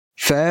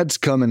Fads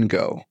come and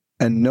go,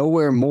 and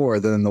nowhere more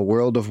than in the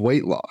world of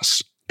weight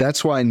loss.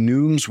 That's why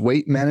Noom's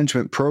weight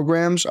management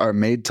programs are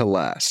made to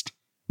last.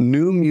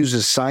 Noom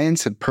uses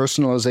science and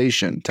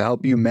personalization to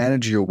help you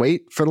manage your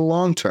weight for the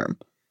long term.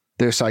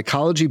 Their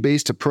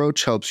psychology-based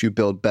approach helps you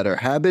build better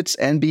habits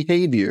and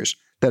behaviors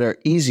that are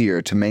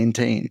easier to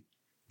maintain.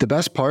 The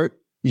best part?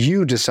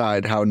 You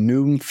decide how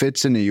Noom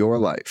fits into your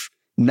life,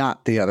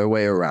 not the other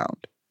way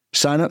around.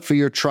 Sign up for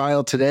your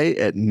trial today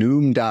at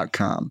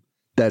Noom.com.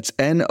 That's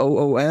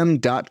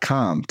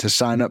Noom.com to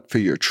sign up for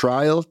your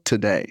trial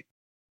today.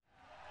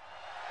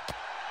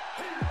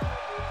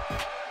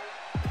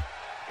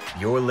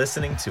 You're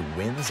listening to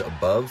Wins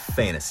Above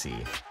Fantasy,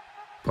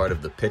 part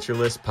of the Pitcher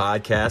List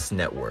Podcast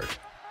Network,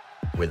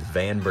 with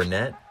Van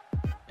Burnett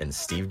and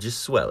Steve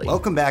Giswelli.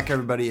 Welcome back,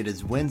 everybody. It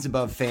is Wins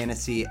Above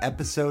Fantasy,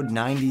 episode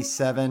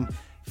 97,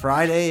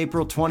 Friday,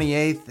 April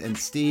 28th. And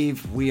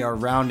Steve, we are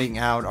rounding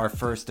out our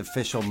first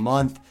official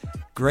month.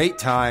 Great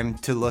time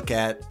to look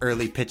at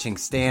early pitching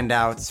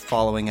standouts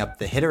following up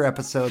the hitter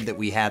episode that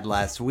we had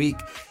last week.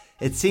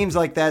 It seems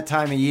like that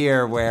time of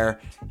year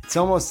where it's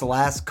almost the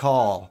last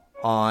call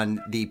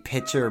on the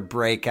pitcher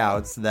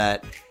breakouts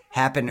that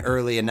happen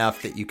early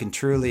enough that you can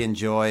truly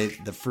enjoy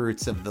the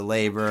fruits of the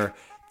labor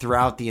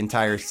throughout the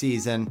entire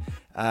season.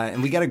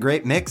 And we got a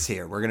great mix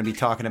here. We're going to be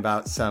talking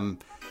about some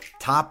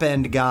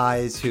top-end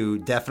guys who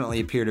definitely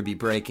appear to be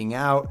breaking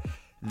out,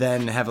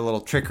 then have a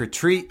little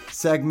trick-or-treat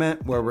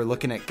segment where we're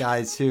looking at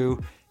guys who,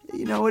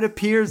 you know, it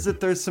appears that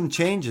there's some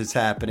changes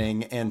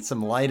happening and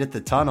some light at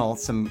the tunnel,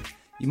 some,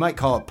 you might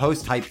call it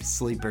post-hype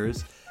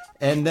sleepers.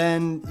 And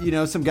then, you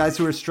know, some guys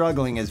who are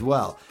struggling as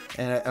well.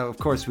 And of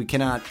course, we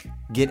cannot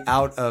get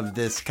out of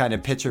this kind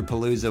of pitcher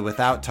palooza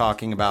without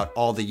talking about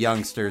all the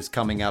youngsters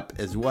coming up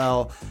as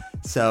well.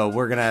 So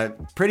we're going to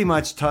pretty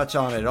much touch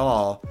on it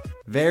all.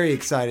 Very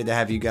excited to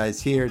have you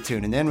guys here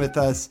tuning in with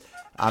us.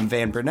 I'm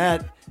Van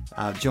Burnett,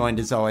 joined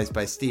as always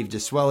by Steve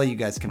Giswelli. You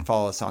guys can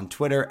follow us on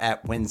Twitter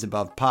at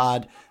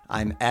WinsAbovePod.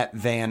 I'm at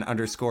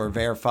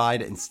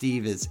Van_verified, and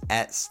Steve is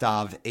at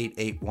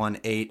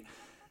Stav8818.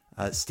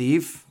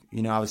 Steve,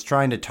 you know, I was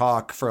trying to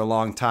talk for a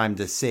long time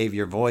to save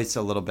your voice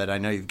a little bit. I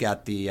know you've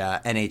got the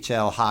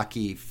NHL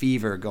hockey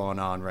fever going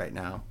on right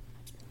now.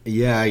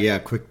 Yeah.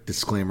 Quick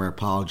disclaimer: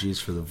 apologies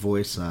for the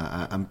voice.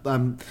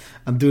 I'm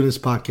doing this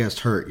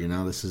podcast hurt. You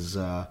know, this is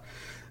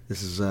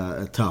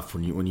tough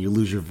when you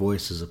lose your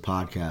voice as a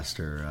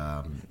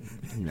podcaster.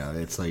 You know,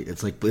 it's playing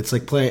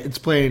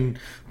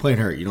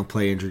hurt. You don't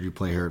play injured, you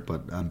play hurt.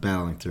 But I'm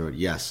battling through it.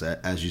 Yes,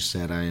 as you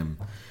said, I am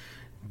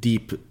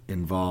deep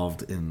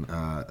involved in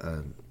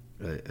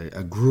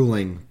a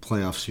grueling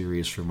playoff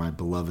series for my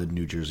beloved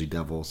New Jersey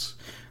Devils.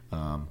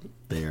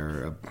 They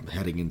are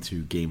heading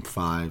into Game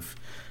 5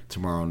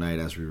 tomorrow night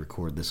as we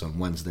record this on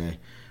Wednesday.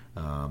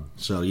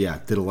 So, yeah,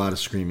 did a lot of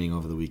screaming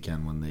over the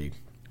weekend when they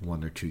won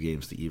their 2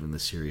 games to even the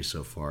series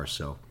so far.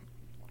 So,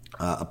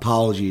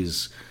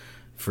 apologies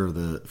for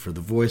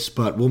the voice,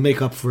 but we'll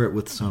make up for it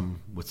with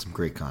some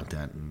great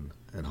content,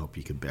 and hope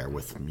you can bear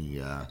with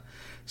me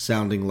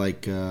sounding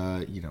like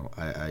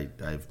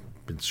I've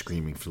been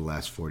screaming for the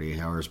last 48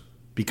 hours.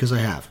 Because I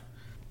have.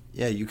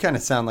 Yeah, you kind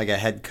of sound like a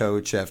head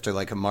coach after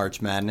like a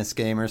March Madness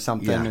game or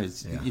something,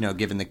 you know,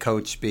 giving the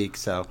coach speak.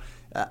 So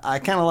I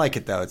kind of like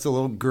it, though. It's a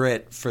little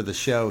grit for the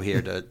show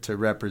here to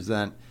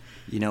represent,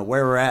 you know,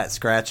 where we're at,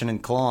 scratching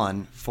and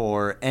clawing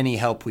for any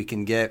help we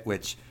can get,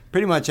 which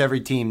pretty much every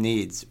team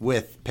needs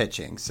with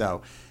pitching.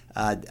 So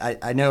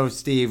I know,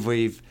 Steve,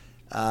 we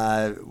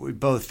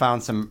both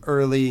found some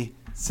early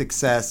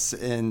success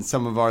in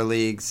some of our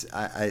leagues.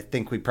 I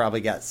think we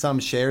probably got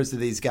some shares of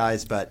these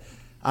guys, but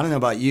I don't know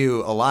about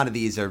you, a lot of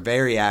these are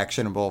very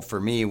actionable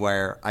for me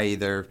where I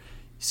either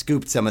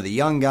scooped some of the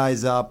young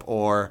guys up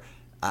or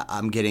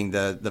I'm getting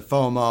the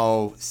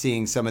FOMO,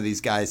 seeing some of these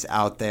guys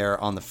out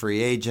there on the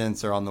free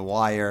agents or on the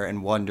wire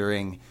and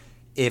wondering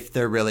if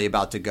they're really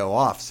about to go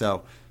off.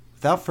 So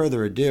without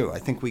further ado, I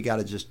think we got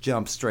to just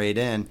jump straight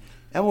in.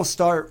 And we'll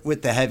start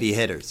with the heavy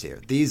hitters here.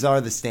 These are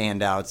the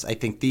standouts. I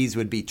think these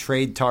would be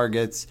trade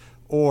targets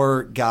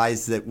or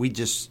guys that we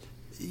just,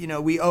 you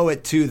know, we owe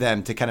it to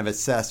them to kind of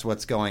assess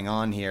what's going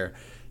on here,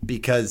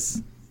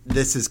 because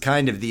this is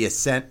kind of the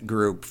ascent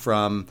group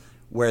from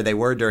where they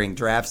were during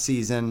draft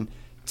season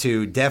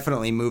to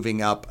definitely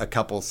moving up a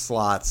couple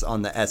slots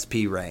on the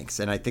SP ranks.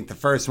 And I think the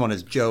first one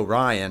is Joe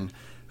Ryan,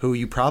 who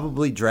you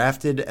probably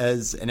drafted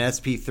as an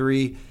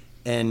SP3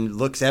 and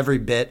looks every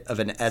bit of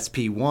an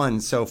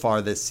SP1 so far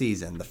this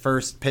season. The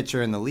first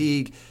pitcher in the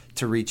league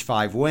to reach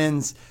 5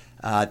 wins,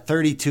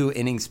 32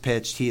 innings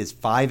pitched. He is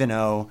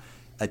 5-0.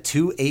 A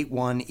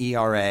 2.81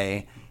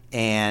 ERA,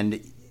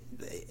 and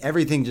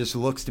everything just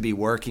looks to be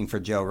working for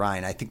Joe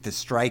Ryan. I think the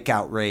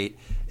strikeout rate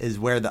is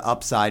where the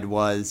upside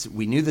was.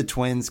 We knew the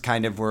Twins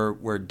kind of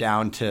were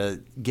down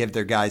to give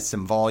their guys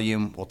some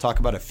volume. We'll talk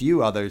about a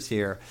few others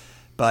here.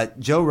 But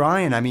Joe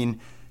Ryan, I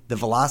mean, the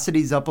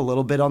velocity's up a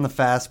little bit on the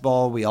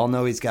fastball. We all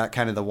know he's got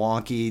kind of the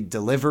wonky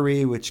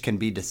delivery, which can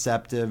be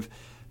deceptive.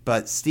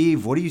 But,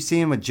 Steve, what are you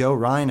seeing with Joe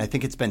Ryan? I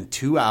think it's been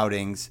 2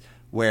 outings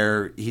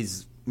where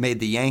he's made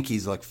the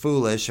Yankees look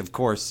foolish. Of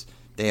course,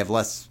 They have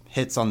less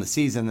hits on the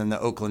season than the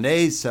Oakland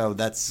A's, so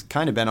that's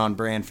kind of been on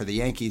brand for the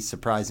Yankees,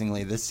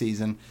 surprisingly, this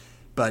season.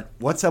 But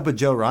what's up with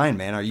Joe Ryan,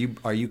 man?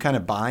 Are you kind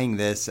of buying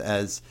this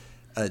as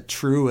a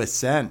true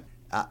ascent?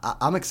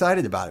 I'm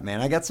excited about it,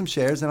 man. I got some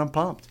shares and I'm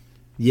pumped.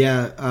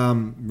 Yeah,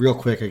 real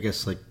quick, I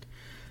guess, like,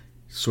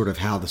 sort of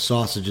how the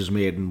sausage is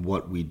made and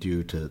what we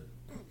do to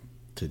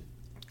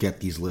get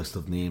these lists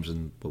of names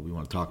and what we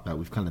want to talk about.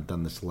 We've kind of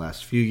done this the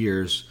last few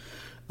years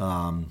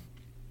when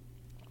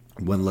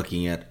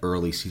looking at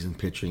early season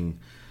pitching.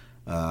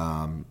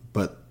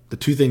 But the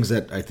two things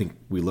that I think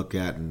we look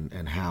at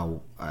and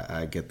how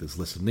I get this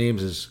list of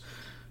names is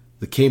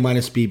the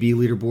K-BB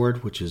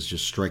leaderboard, which is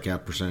just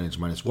strikeout percentage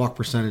minus walk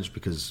percentage,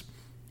 because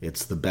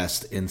it's the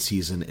best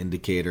in-season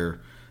indicator,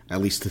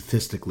 at least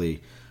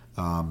statistically,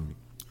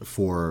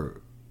 for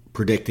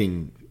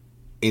predicting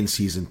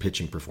in-season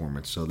pitching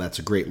performance. So that's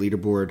a great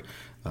leaderboard.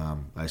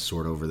 I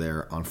sort over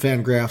there on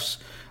Fangraphs,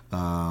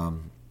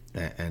 and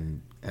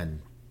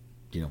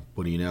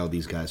what do you know?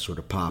 These guys sort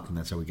of pop, and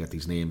that's how we get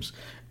these names.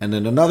 And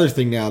then another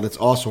thing now that's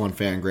also on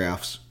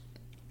Fangraphs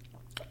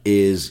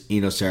is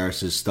Eno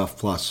Sarris's Stuff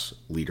Plus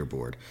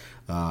leaderboard.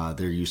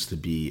 There used to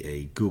be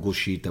a Google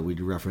sheet that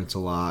we'd reference a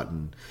lot,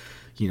 and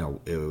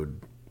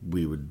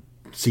we would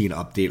see an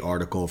update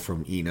article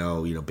from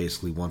Eno,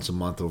 basically once a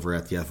month over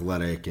at The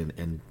Athletic,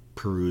 and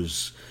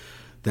peruse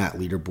that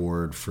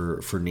leaderboard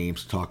for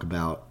names to talk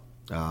about.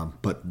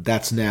 But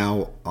that's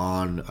now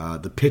on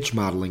the pitch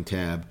modeling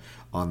tab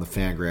on the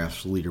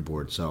Fangraphs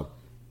leaderboard. So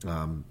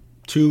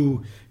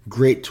two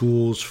great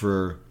tools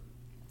for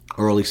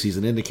early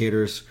season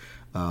indicators,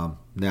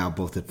 now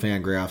both at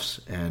Fangraphs.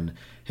 And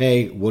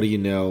hey, what do you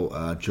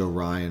know? Joe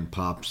Ryan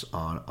pops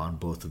on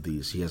both of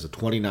these. He has a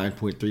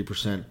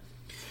 29.3%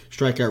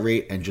 strikeout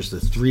rate and just a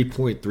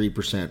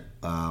 3.3%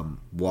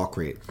 walk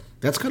rate.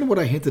 That's kind of what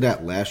I hinted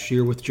at last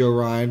year with Joe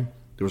Ryan.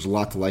 There was a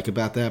lot to like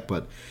about that,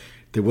 but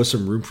there was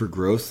some room for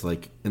growth.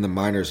 Like in the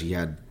minors, he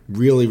had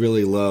really,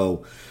 really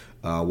low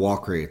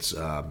walk rates,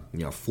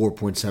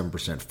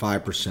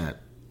 4.7%,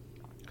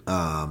 5%,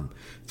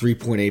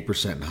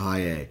 3.8% in high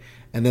A.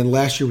 And then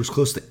last year was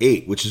close to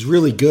 8, which is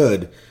really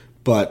good,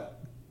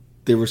 but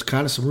there was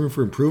kind of some room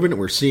for improvement, and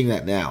we're seeing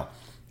that now.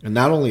 And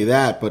not only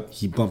that, but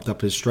he bumped up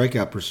his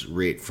strikeout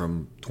rate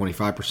from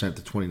 25%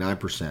 to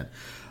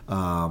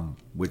 29%,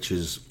 which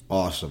is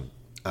awesome.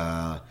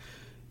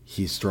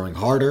 He's throwing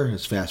harder.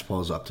 His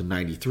fastball is up to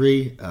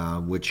 93,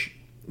 which,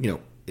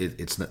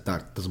 it's not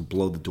doesn't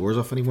blow the doors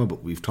off anyone,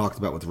 but we've talked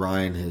about with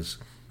Ryan his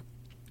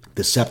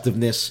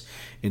deceptiveness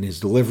in his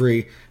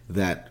delivery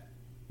that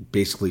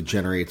basically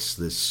generates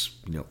this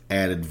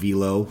added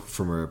velo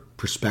from a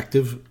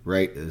perspective,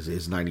 right?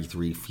 His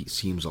 93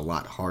 seems a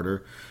lot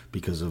harder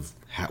because of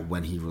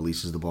when he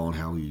releases the ball and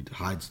how he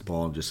hides the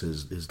ball and just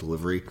his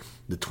delivery.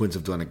 The Twins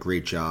have done a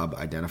great job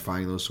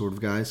identifying those sort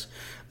of guys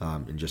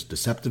and just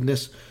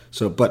deceptiveness.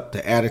 So, but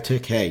to add a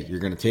tick, hey, you're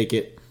going to take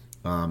it.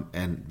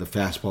 And the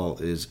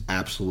fastball is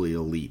absolutely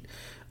elite.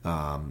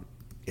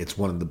 It's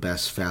one of the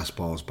best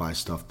fastballs by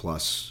Stuff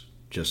Plus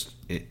just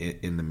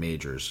in the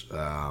majors.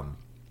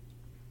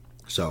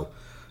 So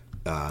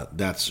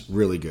that's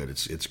really good.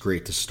 It's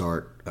great to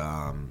start,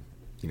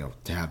 to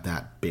have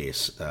that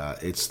base.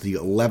 It's the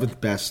 11th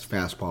best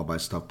fastball by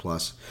Stuff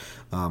Plus,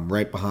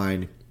 right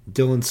behind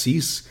Dylan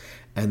Cease,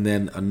 and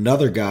then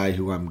another guy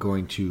who I'm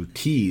going to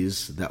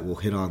tease that we'll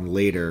hit on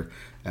later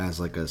as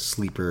like a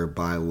sleeper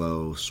buy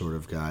low sort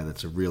of guy.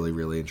 That's a really,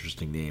 really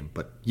interesting name.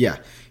 But yeah,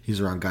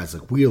 he's around guys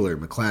like Wheeler,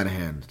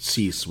 McClanahan,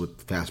 Cease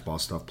with fastball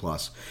Stuff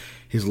Plus.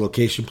 His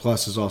location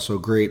plus is also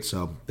great,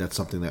 so that's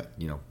something that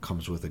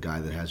comes with a guy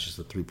that has just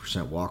a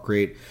 3% walk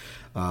rate.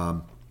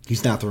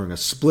 He's now throwing a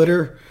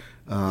splitter.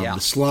 The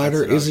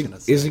slider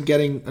isn't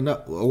getting a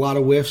lot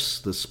of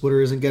whiffs. The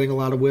splitter isn't getting a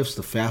lot of whiffs.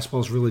 The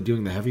fastball is really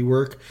doing the heavy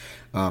work.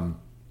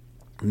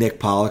 Nick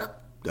Pollock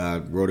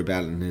wrote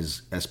about it in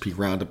his SP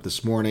Roundup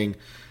this morning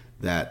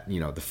that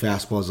the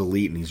fastball is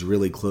elite and he's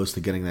really close to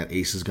getting that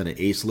ace is going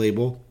to ace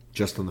label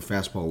just on the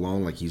fastball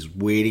alone. Like he's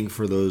waiting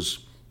for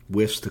those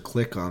whiffs to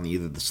click on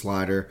either the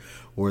slider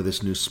or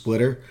this new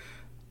splitter.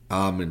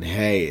 And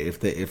hey,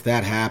 if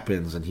that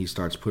happens and he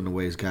starts putting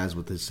away his guys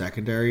with his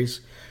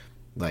secondaries,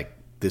 like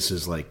this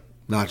is like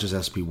not just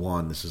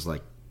SP1, this is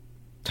like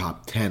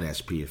top 10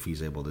 SP if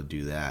he's able to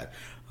do that.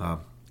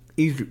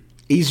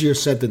 Easier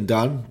said than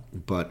done,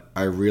 but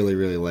I really,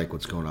 really like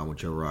what's going on with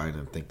Joe Ryan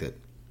and think that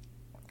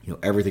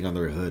everything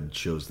under the hood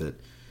shows that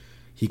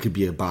he could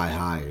be a buy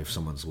high if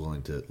someone's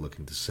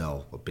looking to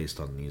sell based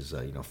on these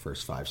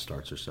first 5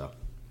 starts or so.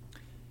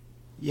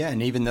 Yeah,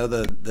 and even though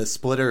the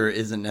splitter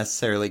isn't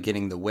necessarily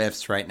getting the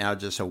whiffs right now,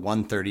 just a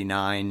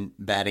 139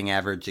 batting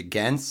average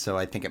against, so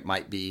I think it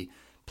might be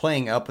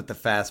playing up with the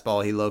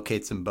fastball. He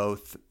locates them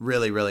both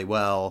really, really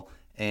well,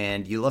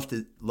 and you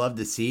love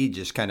to see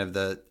just kind of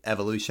the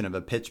evolution of a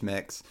pitch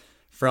mix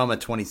from a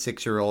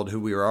 26-year-old who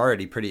we were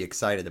already pretty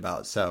excited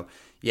about. So,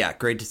 yeah,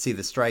 great to see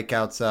the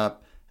strikeouts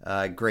up.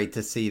 Great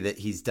to see that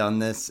he's done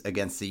this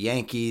against the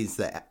Yankees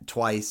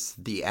twice,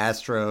 the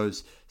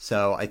Astros.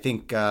 So I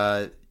think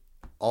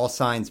all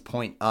signs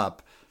point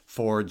up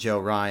for Joe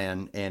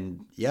Ryan.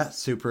 And yeah,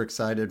 super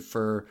excited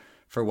for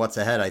what's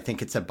ahead. I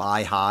think it's a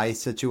buy high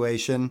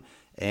situation,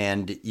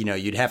 and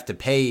you'd have to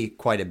pay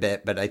quite a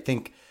bit, but I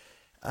think,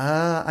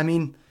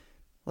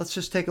 let's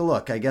just take a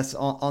look. I guess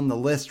on the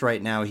list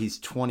right now, he's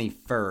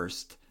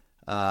 21st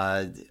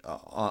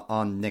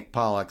on Nick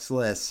Pollock's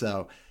list.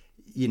 So,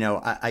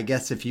 I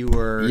guess if you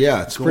were...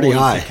 Yeah, it's pretty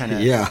high.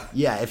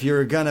 Yeah, if you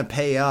were going to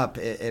pay up,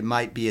 it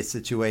might be a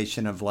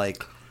situation of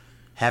like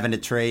having to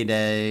trade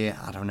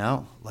I don't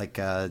know, like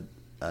a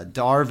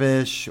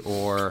Darvish,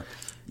 or,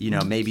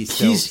 maybe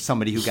still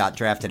somebody who got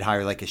drafted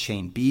higher, like a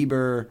Shane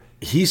Bieber.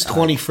 He's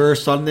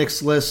 21st on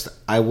Nick's list.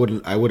 I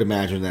would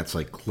imagine that's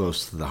like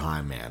close to the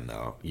high man,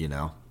 though,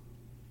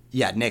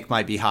 Yeah, Nick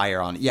might be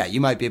higher on it. Yeah,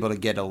 you might be able to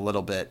get a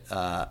little bit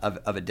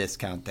of a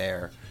discount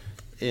there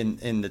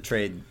in the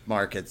trade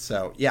market.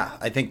 So, yeah,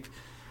 I think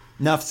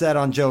enough said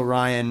on Joe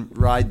Ryan.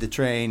 Ride the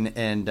train,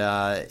 and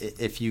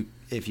if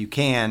you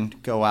can,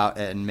 go out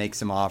and make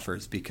some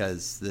offers,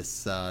 because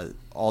this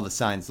all the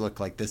signs look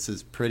like this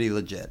is pretty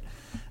legit.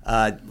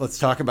 Let's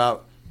talk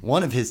about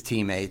one of his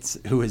teammates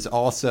who is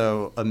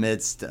also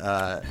amidst,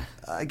 I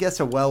guess,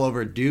 a well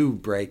overdue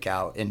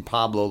breakout in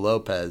Pablo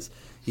Lopez.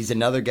 He's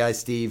another guy,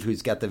 Steve,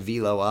 who's got the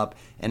velo up.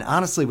 And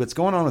honestly, what's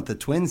going on with the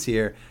Twins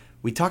here,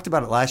 we talked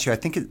about it last year. I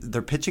think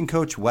their pitching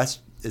coach, Wes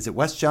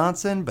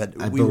Johnson? But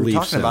we were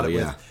talking about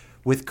it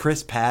with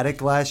Chris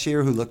Paddock last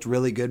year, who looked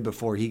really good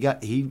before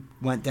he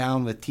went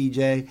down with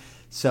TJ.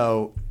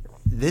 So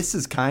this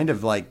is kind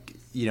of like,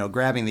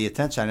 grabbing the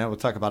attention. I know we'll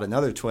talk about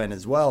another Twin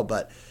as well,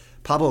 but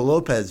Pablo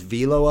Lopez,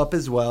 velo up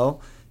as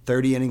well.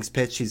 30 innings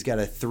pitched. He's got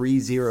a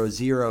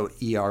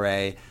 3.00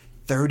 ERA.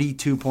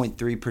 32.3%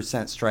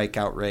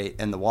 strikeout rate,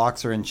 and the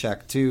walks are in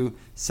check too,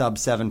 sub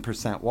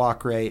 7%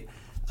 walk rate.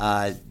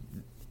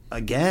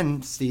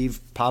 Again, Steve,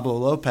 Pablo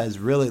Lopez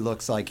really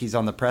looks like he's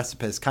on the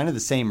precipice, kind of the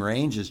same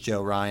range as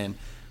Joe Ryan,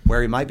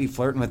 where he might be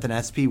flirting with an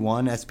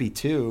SP1,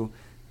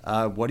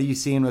 SP2. What are you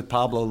seeing with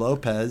Pablo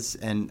Lopez?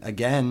 And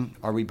again,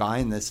 are we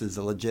buying this as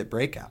a legit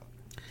breakout?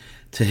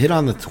 To hit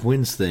on the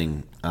Twins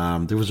thing,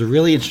 there was a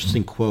really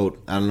interesting quote.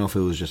 I don't know if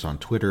it was just on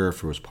Twitter or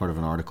if it was part of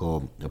an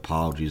article.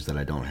 Apologies that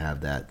I don't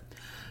have that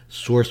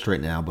sourced right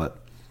now, but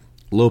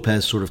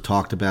Lopez sort of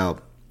talked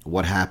about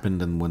what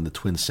happened and when the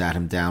Twins sat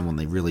him down when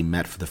they really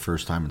met for the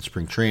first time in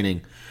spring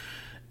training,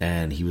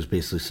 and he was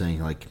basically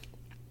saying, like,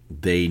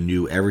 they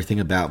knew everything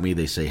about me.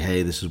 They say,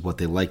 hey, this is what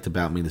they liked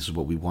about me, this is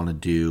what we want to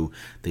do.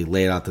 They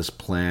laid out this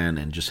plan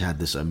and just had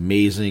this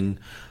amazing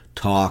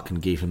talk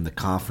and gave him the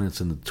confidence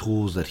and the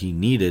tools that he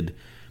needed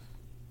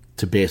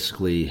to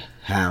basically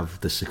have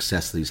the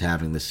success that he's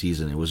having this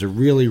season. It was a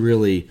really,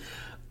 really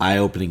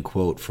eye-opening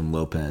quote from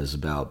Lopez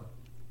about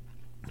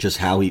just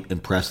how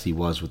impressed he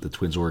was with the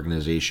Twins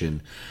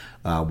organization,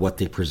 what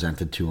they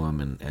presented to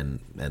him,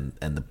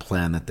 and the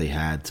plan that they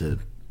had to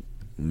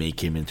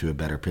make him into a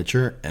better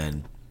pitcher.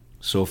 And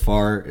so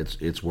far,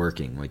 it's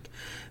working. Like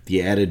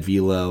the added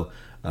velo,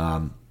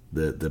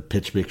 the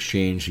pitch mix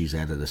change. He's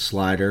added a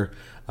slider,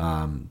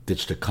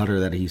 ditched a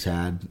cutter that he's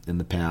had in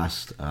the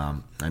past.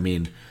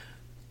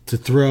 To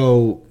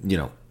throw,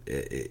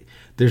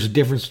 there's a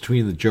difference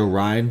between the Joe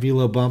Ryan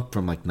velo bump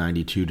from like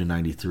 92 to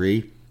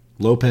 93.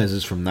 Lopez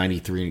is from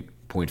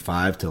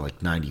 93.5 to like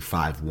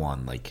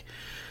 95.1. Like,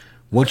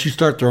 once you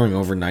start throwing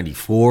over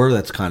 94,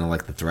 that's kind of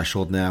like the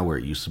threshold now, where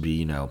it used to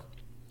be,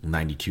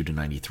 92 to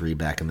 93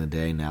 back in the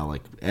day. Now,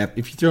 like,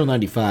 if you throw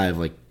 95,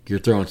 like, you're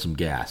throwing some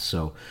gas.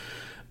 So,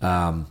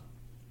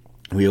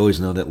 we always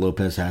know that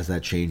Lopez has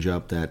that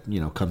changeup that,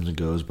 comes and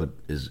goes, but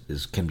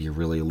can be a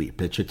really elite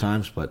pitch at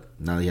times. But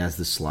now he has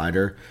this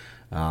slider.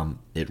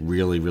 It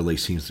really, really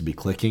seems to be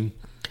clicking.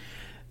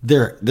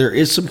 There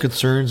is some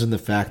concerns in the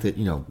fact that,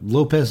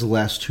 Lopez the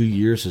last 2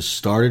 years has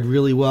started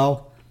really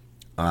well,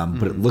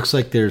 but it looks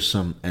like there's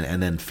some,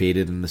 and then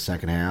faded in the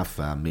second half.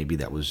 Maybe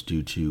that was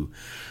due to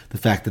the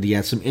fact that he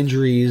had some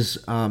injuries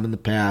in the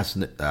past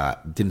and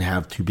didn't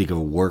have too big of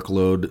a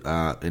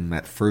workload in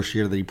that first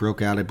year that he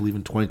broke out, I believe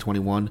in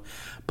 2021,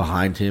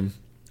 behind him.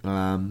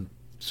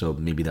 So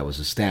maybe that was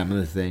a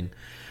stamina thing.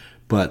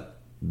 But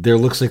there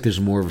looks like there's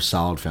more of a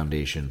solid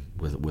foundation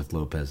with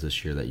Lopez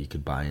this year that you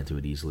could buy into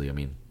it easily. I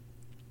mean,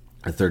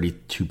 a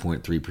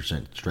 32.3%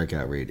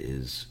 strikeout rate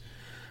is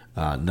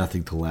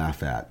nothing to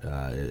laugh at.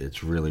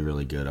 It's really,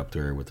 really good up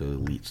there with the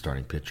elite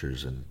starting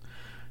pitchers, and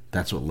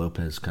that's what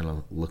Lopez kind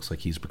of looks like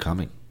he's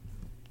becoming.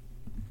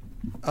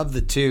 Of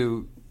the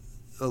two,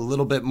 a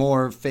little bit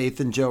more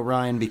faith in Joe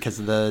Ryan because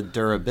of the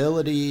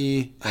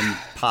durability and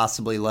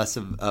possibly less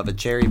of a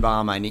cherry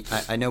bomb.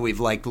 I know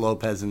we've liked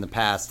Lopez in the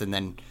past, and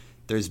then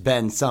there's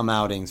been some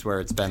outings where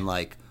it's been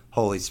like,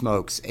 holy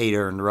smokes, 8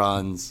 earned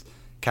runs,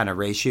 kind of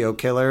ratio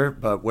killer.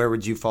 But where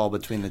would you fall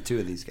between the two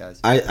of these guys?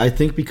 I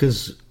think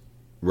because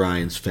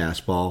Ryan's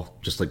fastball,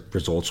 just like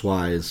results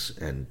wise,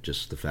 and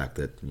just the fact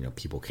that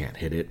people can't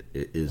hit it,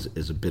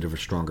 is a bit of a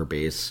stronger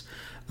base,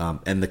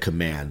 and the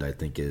command I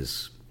think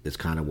is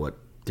kind of what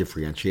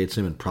differentiates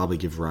him and probably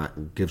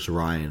gives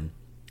Ryan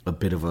a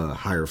bit of a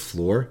higher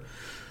floor.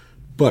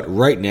 But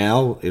right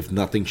now, if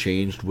nothing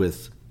changed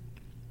with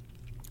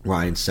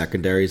Ryan's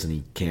secondaries, and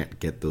he can't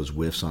get those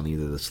whiffs on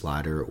either the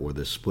slider or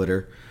the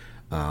splitter.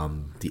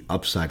 The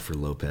upside for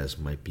Lopez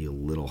might be a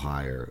little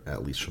higher,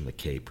 at least from the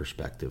K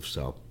perspective.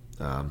 So,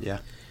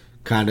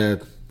 kind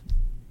of,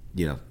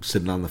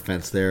 sitting on the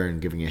fence there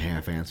and giving a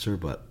half answer,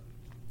 but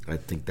I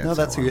think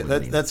that's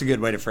a good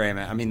way to frame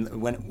it. I mean,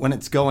 when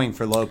it's going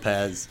for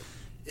Lopez,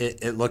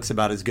 it looks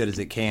about as good as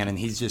it can, and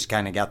he's just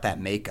kind of got that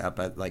makeup.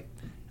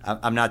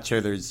 I'm not sure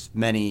there's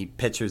many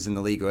pitchers in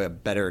the league who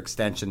have better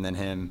extension than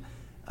him.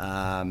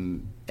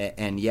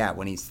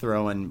 When he's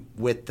throwing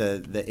with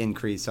the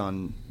increase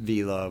on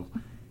velo,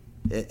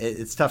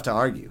 it's tough to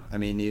argue. I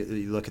mean,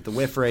 you look at the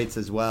whiff rates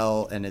as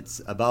well, and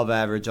it's above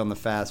average on the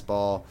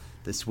fastball.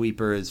 The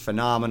sweeper is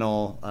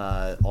phenomenal.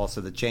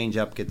 Also, the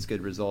changeup gets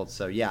good results.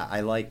 So, yeah,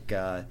 I like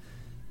the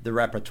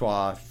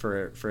repertoire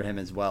for him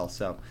as well.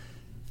 So,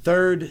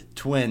 third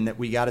Twin that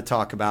we got to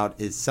talk about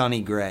is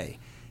Sonny Gray.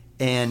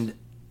 And,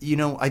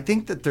 I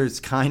think that there's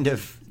kind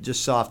of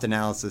just soft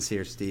analysis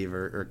here, Steve,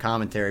 or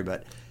commentary,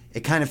 but it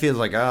kind of feels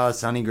like,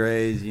 Sonny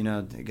Gray's,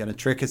 going to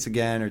trick us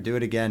again or do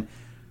it again.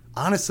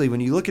 Honestly,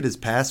 when you look at his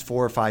past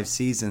 4 or 5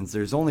 seasons,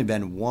 there's only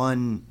been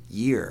one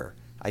year,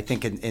 I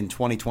think in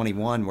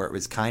 2021, where it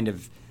was kind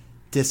of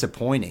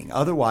disappointing.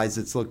 Otherwise,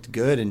 it's looked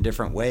good in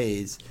different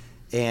ways.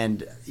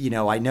 And,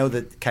 I know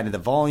that kind of the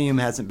volume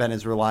hasn't been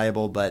as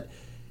reliable, but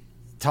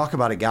talk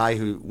about a guy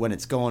who, when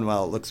it's going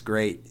well, it looks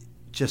great.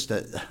 Just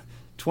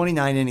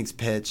 29 innings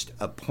pitched,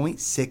 a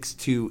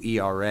 .62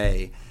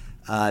 ERA,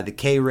 the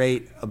K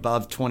rate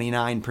above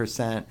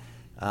 29%,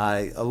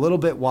 a little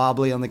bit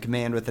wobbly on the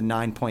command with a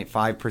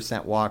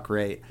 9.5% walk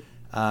rate.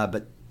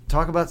 But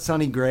talk about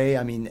Sonny Gray.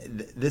 I mean,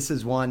 this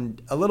is one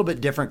a little bit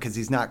different because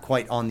he's not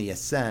quite on the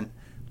ascent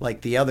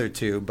like the other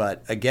two.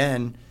 But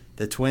again,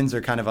 the Twins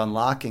are kind of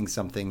unlocking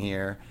something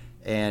here.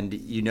 And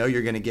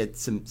you're going to get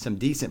some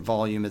decent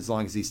volume as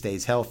long as he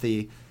stays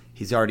healthy.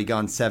 He's already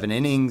gone 7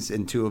 innings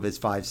in 2 of his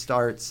 5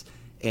 starts.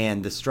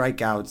 And the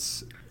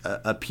strikeouts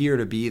appear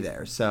to be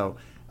there. So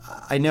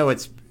I know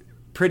it's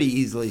pretty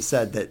easily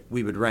said that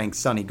we would rank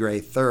Sonny Gray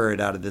third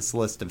out of this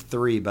list of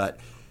 3, but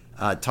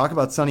talk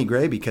about Sonny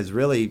Gray, because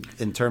really,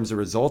 in terms of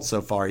results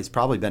so far, he's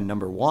probably been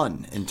number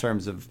 1 in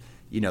terms of,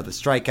 the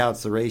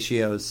strikeouts, the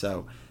ratios.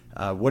 So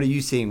what are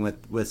you seeing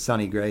with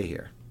Sonny Gray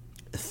here?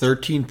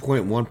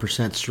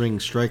 13.1%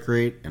 swing strike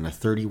rate and a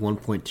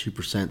 31.2%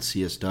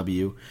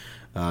 CSW.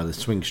 The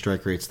swing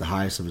strike rate's the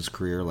highest of his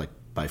career, like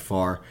by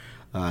far.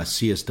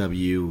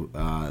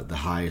 CSW, the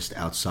highest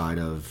outside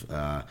of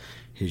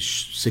his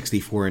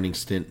 64-inning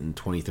stint in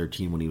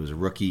 2013 when he was a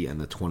rookie, and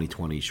the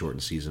 2020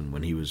 shortened season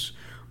when he was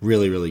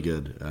really, really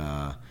good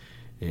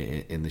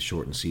in the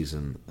shortened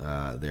season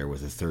there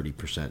with a 30%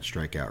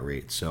 strikeout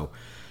rate. So,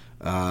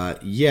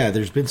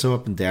 there's been some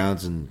up and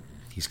downs, and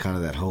he's kind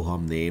of that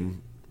ho-hum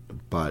name,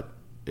 but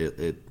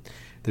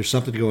there's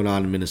something going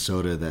on in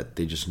Minnesota that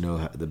they just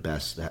know the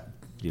best,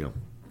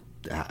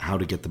 how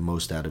to get the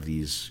most out of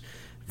these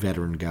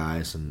veteran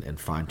guys and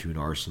fine-tune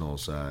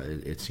arsenals.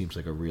 It seems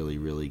like a really,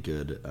 really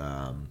good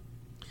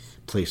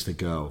place to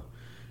go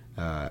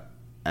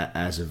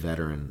as a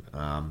veteran.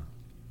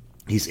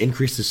 He's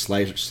increased his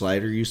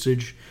slider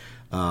usage,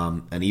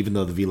 and even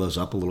though the velo's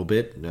up a little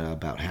bit,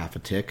 about half a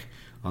tick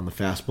on the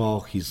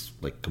fastball, he's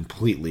like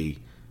completely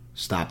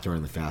stopped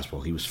during the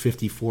fastball. He was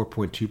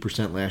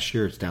 54.2% last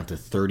year. It's down to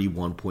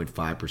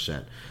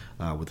 31.5%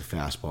 with the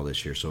fastball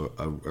this year. So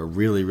a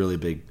really, really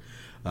big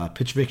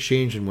pitch mix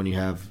change, and when you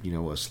have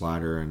a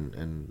slider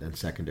and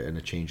second and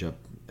a changeup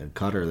and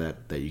cutter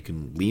that you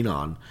can lean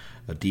on,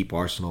 a deep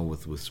arsenal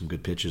with some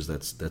good pitches,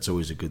 that's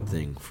always a good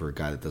thing for a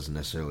guy that doesn't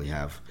necessarily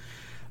have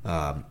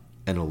an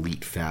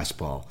elite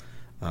fastball.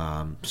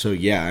 I'm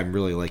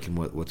really liking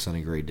what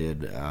Sonny Gray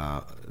did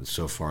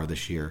so far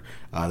this year.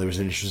 There was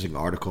an interesting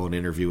article, an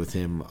interview with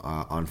him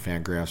on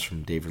Fangraphs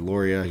from David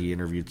Loria. He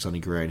interviewed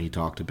Sonny Gray, and he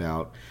talked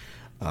about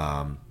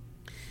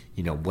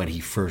when he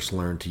first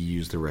learned to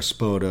use the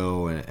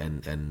Respoto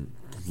and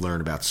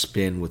learn about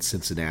spin with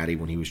Cincinnati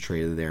when he was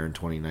traded there in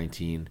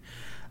 2019.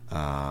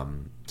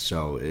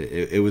 So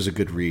it was a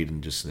good read,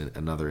 and just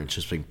another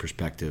interesting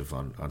perspective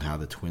on how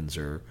the Twins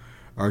are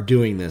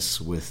doing this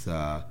with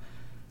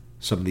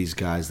some of these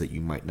guys that you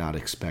might not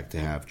expect to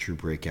have true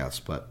breakouts.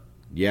 But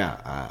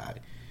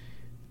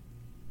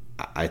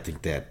I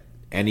think that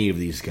any of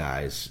these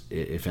guys,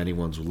 if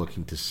anyone's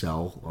looking to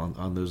sell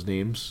on those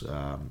names,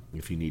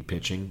 if you need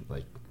pitching,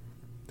 like,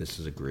 this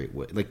is a great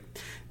way. Like,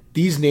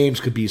 these names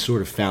could be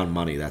sort of found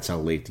money. That's how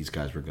late these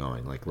guys were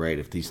going. Like, right,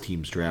 if these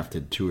teams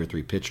drafted 2 or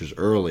 3 pitchers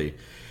early,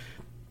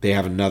 they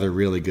have another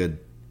really good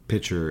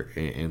pitcher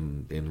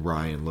in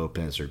Ryan,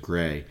 Lopez, or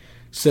Gray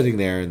sitting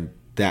there, and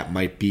that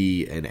might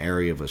be an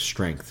area of a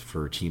strength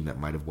for a team that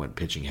might have went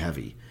pitching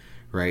heavy,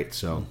 right?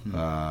 So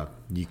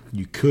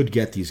you could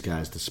get these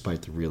guys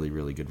despite the really,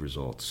 really good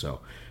results. So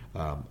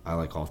I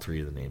like all 3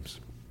 of the names.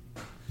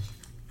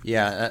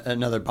 Yeah,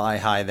 another buy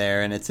high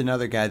there, and it's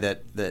another guy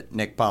that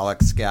Nick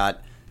Pollock's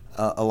got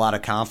a lot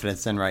of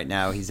confidence in right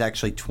now. He's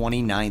actually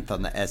 29th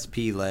on the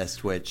SP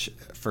list, which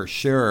for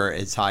sure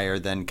is higher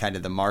than kind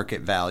of the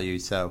market value.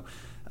 So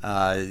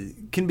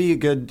can be a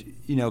good,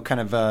 kind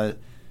of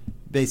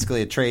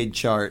basically a trade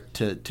chart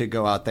to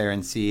go out there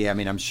and see. I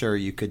mean, I'm sure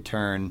you could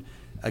turn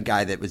a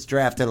guy that was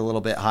drafted a little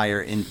bit higher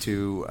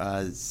into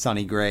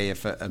Sonny Gray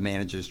if a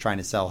manager's trying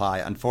to sell high.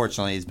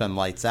 Unfortunately, he's been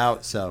lights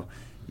out, so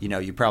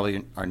you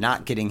probably are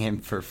not getting him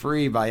for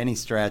free by any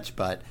stretch.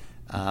 But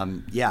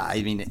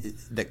I mean,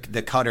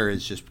 the cutter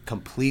is just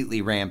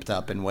completely ramped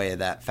up in way of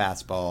that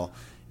fastball,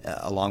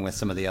 along with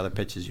some of the other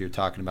pitches you're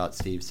talking about,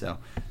 Steve. So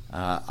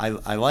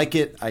I like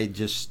it. I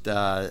just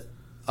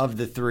of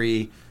the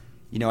three,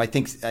 I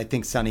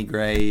think Sonny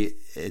Gray.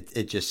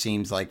 It just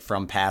seems like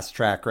from past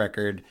track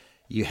record,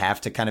 you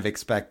have to kind of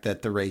expect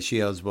that the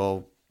ratios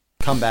will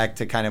come back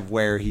to kind of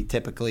where he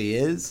typically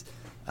is.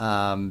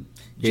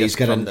 He's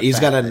got a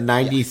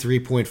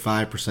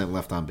 93.5%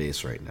 left on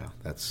base right now.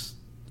 That's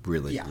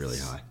really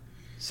high.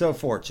 So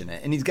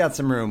fortunate, and he's got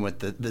some room with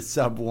the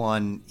sub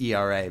 1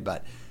 ERA.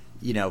 But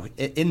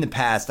in the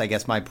past, I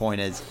guess my point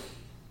is,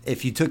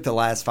 if you took the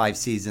last 5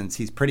 seasons,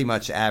 he's pretty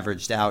much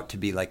averaged out to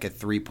be like a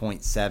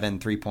 3.7,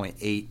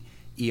 3.8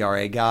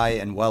 ERA guy,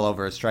 and well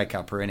over a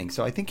strikeout per inning.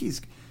 So I think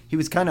he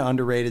was kind of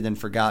underrated and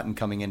forgotten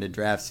coming into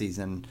draft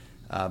season.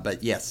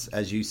 But yes,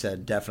 as you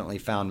said, definitely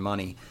found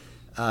money.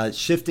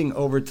 Shifting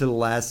over to the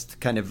last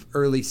kind of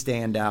early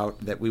standout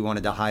that we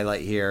wanted to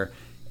highlight here,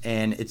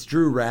 and it's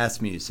Drew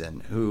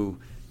Rasmussen, who,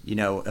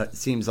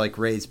 seems like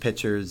Rays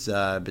pitchers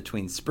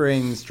between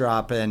Springs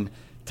dropping,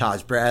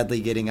 Taj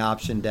Bradley getting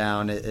optioned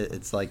down.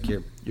 It's like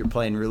you're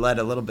playing roulette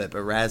a little bit,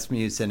 but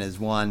Rasmussen is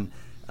one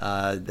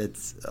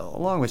that's,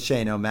 along with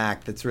Shane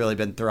O'Mac, that's really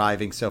been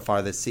thriving so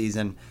far this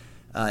season.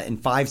 In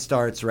 5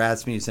 starts,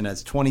 Rasmussen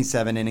has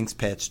 27 innings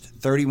pitched,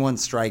 31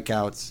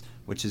 strikeouts,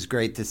 which is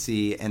great to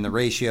see. And the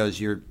ratios,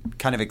 you're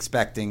kind of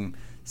expecting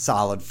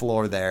solid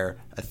floor there,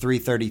 a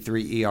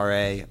 3.33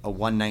 ERA, a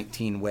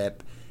 1.19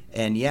 whip.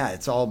 And yeah,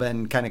 it's all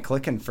been kind of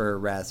clicking for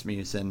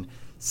Rasmussen.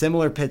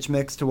 Similar pitch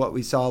mix to what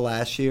we saw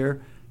last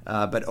year.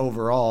 But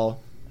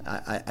overall,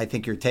 I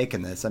think you're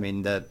taking this. I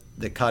mean,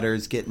 the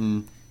cutter's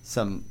getting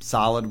some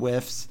solid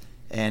whiffs.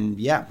 And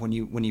yeah, when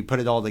you put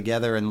it all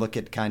together and look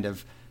at kind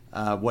of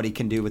what he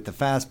can do with the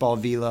fastball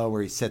velo,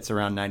 where he sits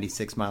around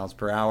 96 miles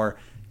per hour,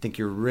 I think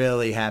you're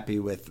really happy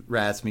with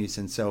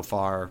Rasmussen so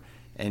far,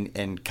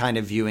 and kind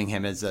of viewing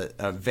him as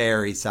a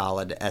very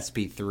solid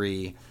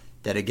SP3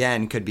 that,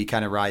 again, could be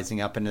kind of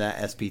rising up into that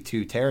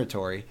SP2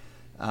 territory.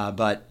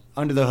 But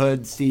under the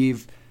hood,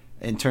 Steve,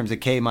 in terms of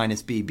K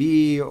minus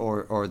BB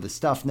or the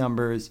stuff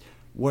numbers,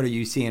 what are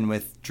you seeing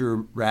with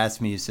Drew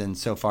Rasmussen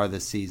so far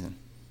this season?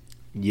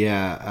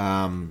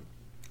 Yeah,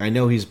 I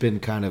know he's been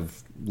kind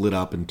of lit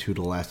up in 2 of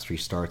the last 3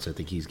 starts. I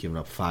think he's given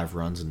up 5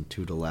 runs in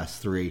 2 of the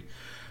last 3.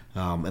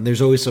 And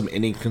there's always some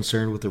inning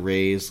concern with the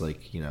Rays.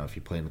 Like, if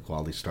you play in the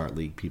quality start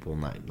league, people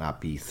might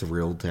not be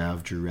thrilled to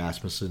have Drew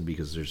Rasmussen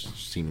because there's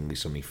seemingly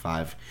so many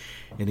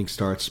 5-inning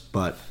starts.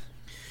 But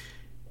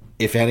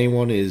if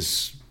anyone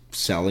is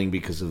selling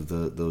because of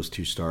those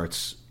 2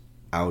 starts,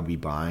 I would be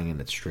buying, and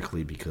it's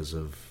strictly because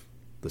of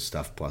the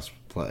Stuff Plus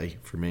play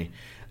for me.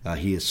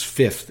 He is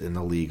 5th in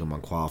the league among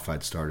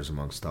qualified starters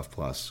among Stuff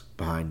Plus,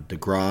 behind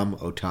DeGrom,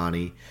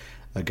 Ohtani,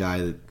 a guy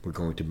that we're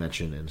going to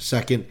mention in a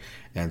second,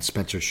 and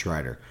Spencer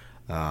Strider.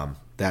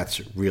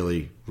 That's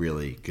really,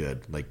 really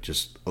good. Like,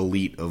 just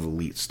elite of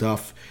elite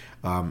stuff.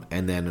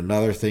 And then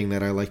another thing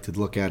that I like to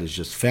look at is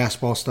just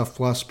fastball Stuff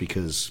Plus,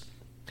 because,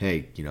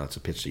 hey, it's a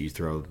pitch that you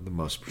throw the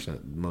most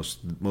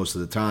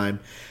of the time.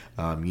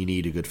 You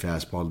need a good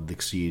fastball to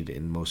exceed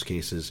in most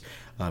cases.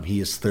 He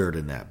is 3rd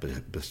in that,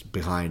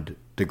 behind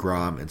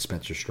DeGrom and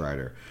Spencer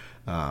Strider.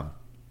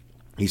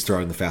 He's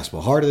throwing the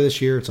fastball harder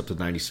this year. It's up to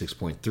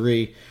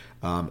 96.3,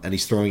 and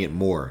he's throwing it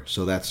more,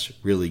 so that's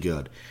really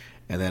good.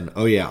 And then,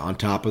 on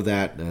top of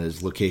that,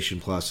 his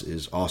location plus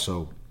is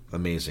also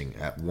amazing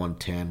at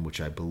 110, which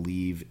I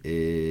believe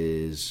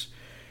is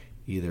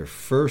either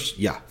first,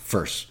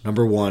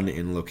 number 1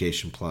 in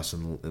location plus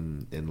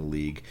in the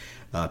league.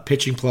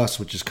 Pitching plus,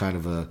 which is kind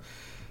of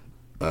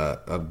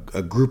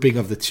a grouping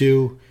of the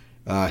 2,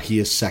 he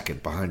is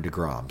 2nd behind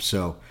DeGrom.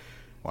 So,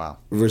 wow.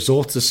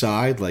 Results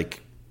aside,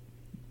 like,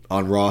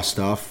 on raw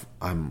stuff,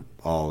 I'm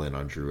all in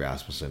on Drew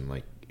Rasmussen.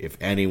 Like, if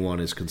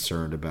anyone is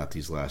concerned about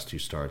these last 2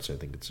 starts, I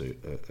think it's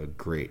a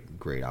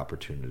great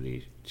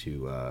opportunity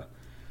to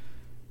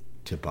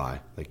buy.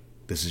 Like,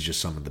 this is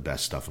just some of the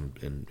best stuff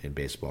in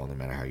baseball, no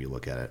matter how you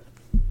look at it.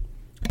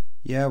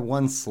 Yeah,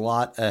 1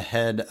 slot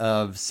ahead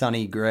of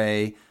Sonny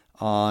Gray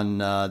on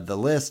the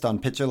list, on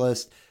pitcher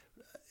list.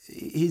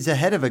 He's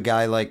ahead of a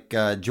guy like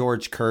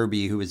George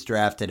Kirby, who was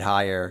drafted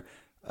higher.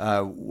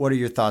 What are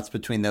your thoughts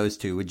between those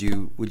 2? Would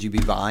you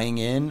be buying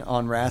in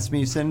on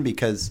Rasmussen?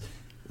 Because,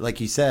 like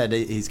you said,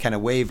 he's kind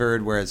of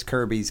wavered, whereas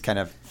Kirby's kind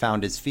of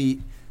found his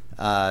feet.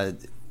 What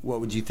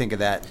would you think of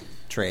that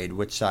trade?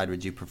 Which side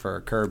would you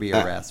prefer, Kirby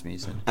or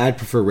Rasmussen? I'd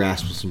prefer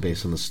Rasmussen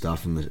based on the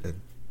stuff and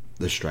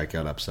the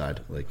strikeout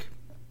upside. Like,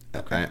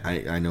 okay.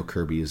 I know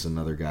Kirby is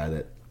another guy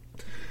that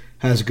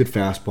has a good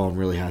fastball and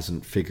really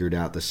hasn't figured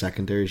out the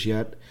secondaries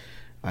yet.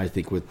 I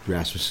think with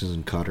Rasmussen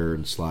and cutter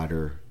and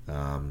slider,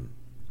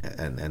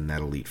 and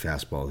that elite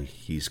fastball,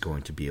 he's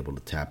going to be able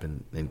to tap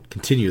in and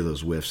continue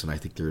those whiffs. And I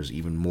think there's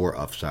even more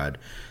upside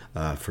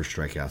for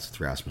strikeouts with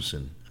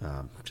Rasmussen,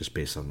 just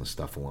based on the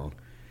stuff alone.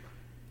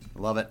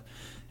 Love it.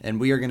 And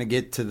we are going to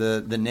get to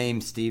the name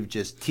Steve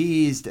just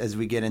teased as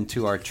we get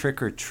into our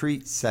trick or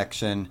treat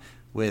section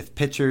with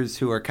pitchers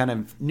who are kind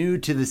of new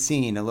to the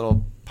scene, a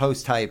little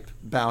post-hype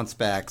bounce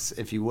backs,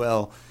 if you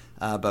will.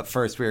 But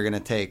first, we are going to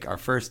take our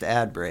first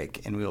ad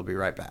break, and we will be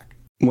right back.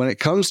 When it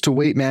comes to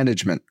weight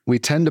management, we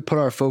tend to put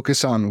our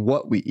focus on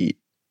what we eat,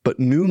 but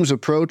Noom's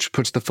approach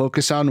puts the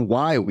focus on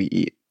why we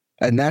eat,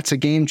 and that's a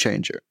game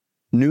changer.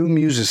 Noom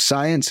uses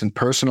science and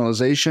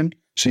personalization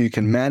so you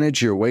can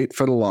manage your weight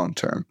for the long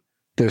term.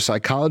 Their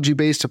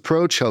psychology-based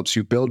approach helps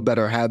you build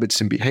better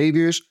habits and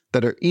behaviors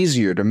that are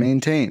easier to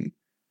maintain,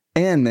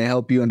 and they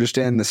help you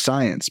understand the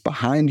science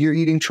behind your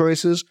eating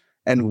choices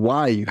and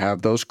why you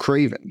have those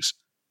cravings.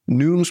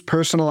 Noom's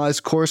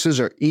personalized courses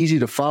are easy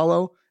to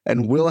follow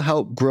and will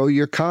help grow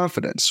your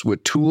confidence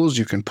with tools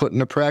you can put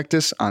into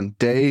practice on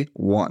day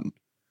one.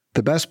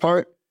 The best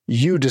part?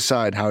 You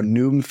decide how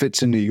Noom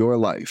fits into your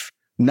life,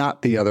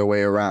 not the other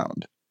way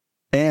around.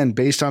 And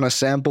based on a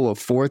sample of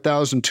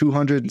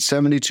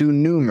 4,272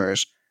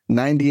 Noomers,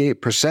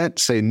 98%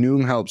 say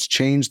Noom helps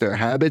change their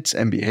habits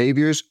and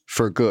behaviors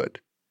for good.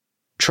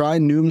 Try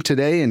Noom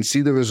today and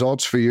see the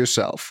results for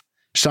yourself.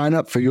 Sign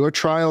up for your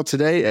trial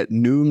today at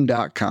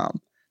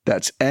Noom.com.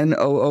 That's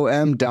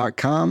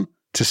Noom.com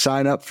to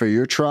sign up for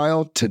your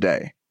trial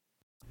today.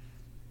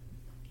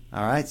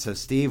 All right, so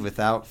Steve,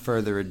 without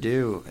further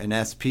ado, an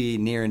SP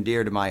near and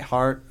dear to my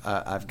heart.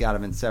 I've got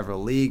him in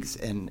several leagues,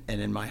 and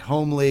in my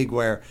home league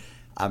where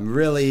I'm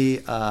really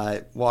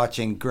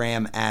watching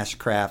Graham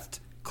Ashcraft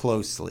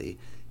closely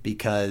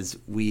because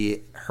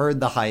we heard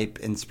the hype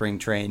in spring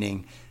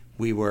training.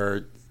 We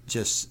were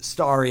just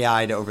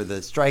starry-eyed over the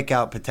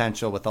strikeout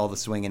potential with all the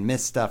swing and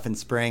miss stuff in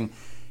spring,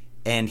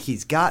 and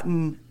he's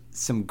gotten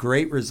some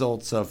great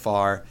results so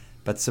far,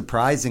 but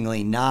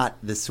surprisingly not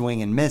the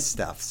swing and miss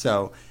stuff.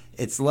 So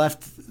it's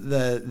left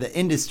the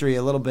industry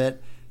a little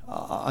bit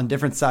on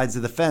different sides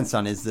of the fence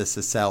on, is this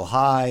a sell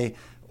high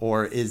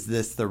or is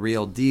this the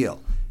real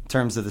deal? In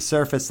terms of the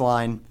surface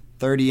line,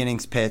 30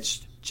 innings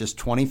pitched, just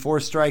 24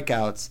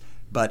 strikeouts,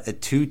 but a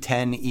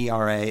 2.10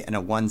 ERA and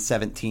a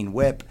 1.17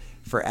 whip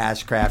for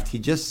Ashcraft. He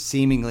just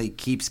seemingly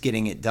keeps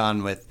getting it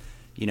done with,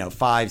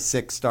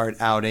 5-6 start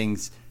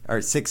outings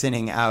or 6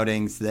 inning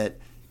outings that,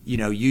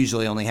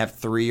 usually only have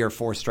 3 or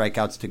 4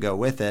 strikeouts to go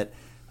with it.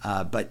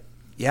 But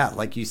yeah,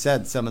 like you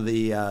said, some of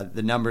the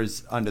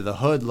numbers under the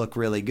hood look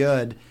really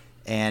good.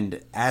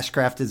 And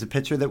Ashcraft is a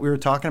pitcher that we were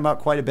talking about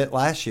quite a bit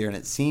last year, and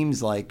it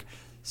seems like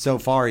so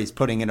far he's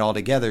putting it all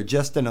together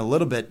just in a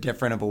little bit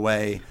different of a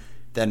way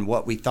than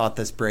what we thought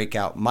this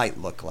breakout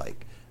might look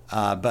like.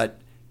 But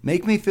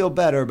make me feel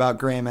better about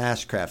Graham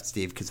Ashcraft,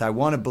 Steve, because I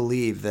want to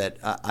believe that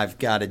I've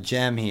got a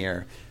gem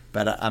here.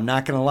 But I'm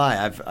not going to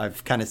lie,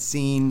 I've kind of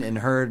seen and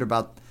heard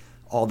about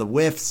all the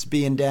whiffs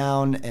being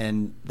down,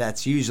 and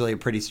that's usually a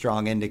pretty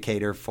strong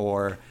indicator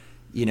for,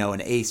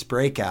 an ace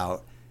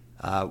breakout.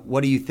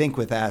 What do you think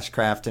with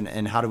Ashcraft,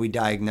 and how do we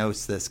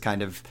diagnose this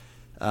kind of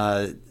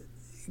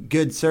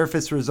good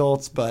surface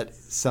results, but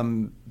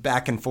some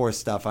back and forth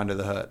stuff under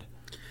the hood?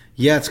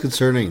 Yeah, it's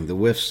concerning. The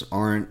whiffs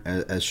aren't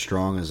as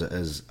strong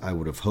as I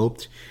would have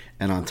hoped,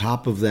 and on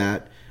top of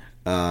that,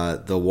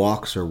 the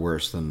walks are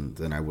worse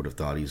than I would have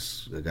thought.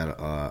 He's got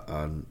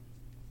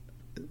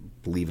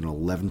believe an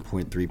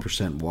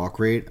 11.3% walk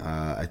rate.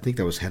 I think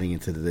that was heading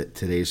into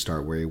today's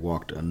start where he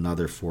walked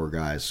another 4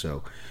 guys.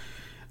 So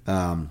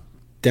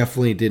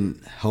definitely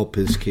didn't help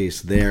his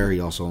case there. He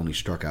also only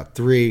struck out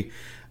 3.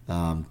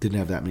 Didn't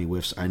have that many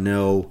whiffs. I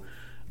know.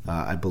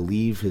 I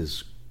believe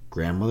his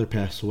grandmother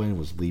passed away and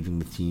was leaving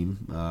the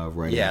team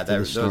right after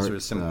the start. Those were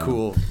some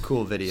cool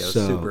videos.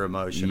 So, super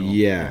emotional.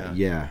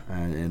 Yeah.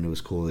 And it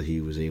was cool that he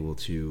was able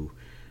to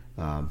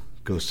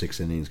go 6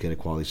 innings, get a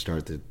quality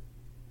start. The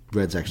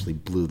Reds actually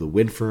blew the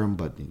win for him,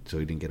 so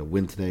he didn't get a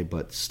win today.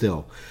 But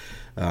still,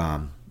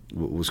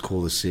 was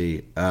cool to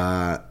see.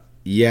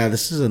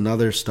 This is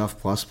another stuff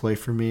plus play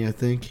for me, I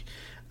think.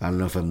 I don't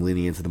know if I'm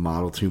leaning into the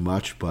model too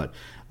much, but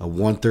a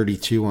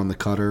 132 on the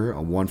cutter, a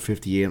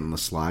 158 on the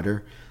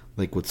slider.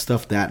 Like, with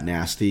stuff that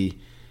nasty,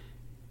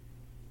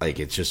 like,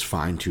 it's just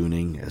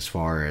fine-tuning as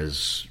far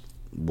as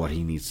what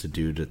he needs to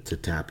do to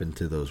tap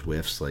into those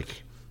whiffs.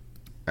 Like,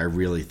 I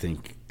really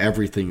think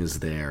everything is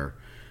there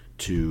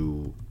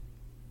to,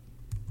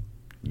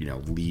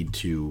 lead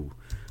to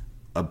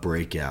a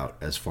breakout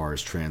as far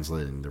as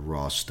translating the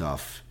raw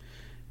stuff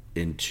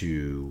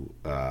into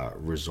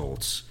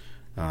results.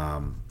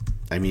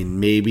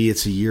 Maybe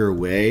it's a year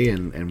away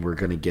and we're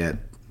going to get,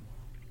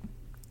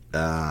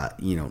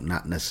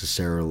 not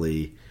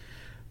necessarily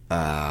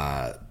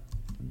the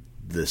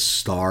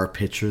star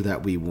pitcher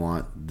that we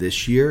want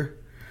this year,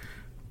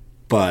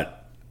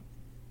 but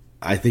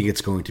I think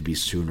it's going to be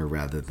sooner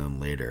rather than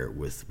later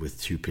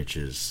with 2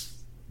 pitches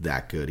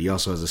that good. He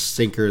also has a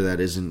sinker that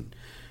isn't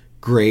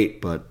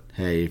great, but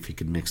hey, if you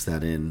could mix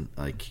that in,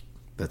 like,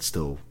 that's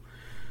still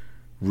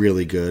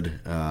really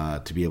good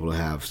to be able to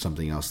have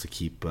something else to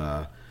keep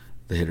the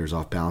hitters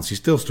off balance. He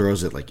still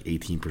throws it like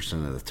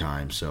 18% of the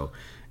time, so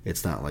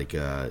it's not like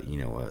a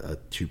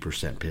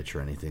 2% pitch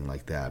or anything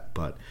like that.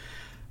 But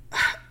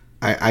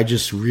I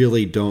just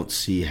really don't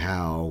see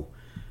how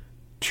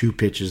two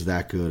pitches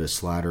that good, a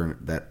slider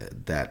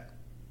that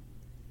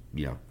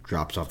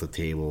drops off the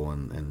table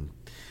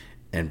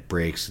and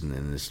breaks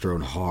and is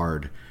thrown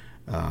hard,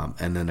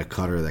 and then a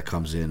cutter that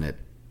comes in at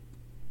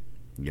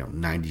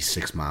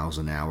 96 miles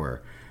an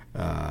hour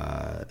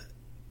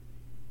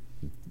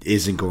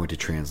isn't going to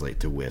translate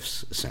to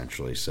whiffs,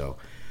 essentially. So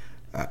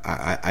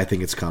I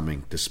think it's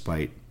coming,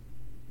 despite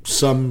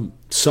some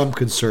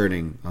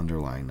concerning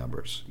underlying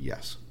numbers.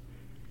 Yes.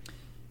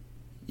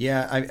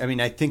 Yeah, I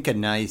mean, I think a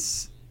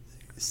nice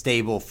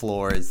stable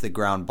floor is the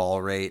ground ball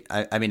rate.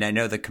 I mean, I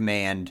know the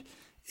command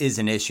is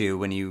an issue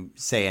when you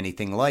say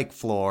anything like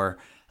floor,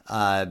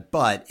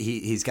 but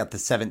he's got the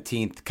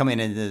 17th coming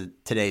into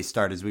today's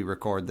start as we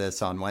record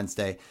this on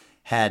Wednesday,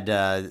 had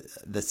the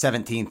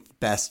 17th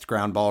best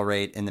ground ball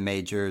rate in the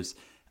majors.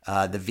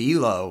 The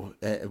velo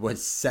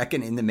was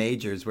second in the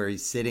majors, where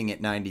he's sitting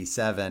at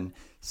 97.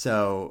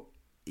 So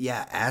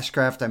yeah,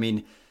 Ashcraft, I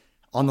mean,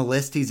 on the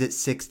list, he's at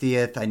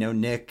 60th. I know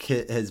Nick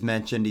has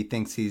mentioned he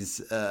thinks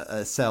he's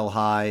a sell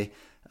high.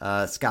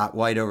 Scott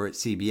White over at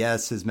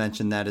CBS has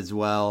mentioned that as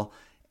well.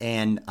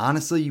 And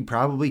honestly, you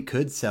probably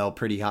could sell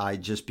pretty high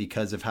just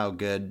because of how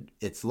good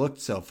it's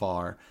looked so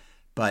far.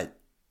 But,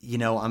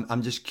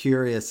 I'm just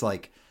curious,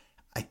 like,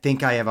 I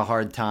think I have a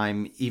hard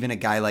time, even a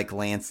guy like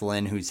Lance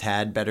Lynn, who's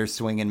had better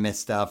swing and miss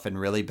stuff and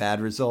really bad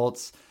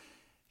results.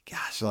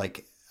 Gosh,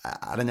 like,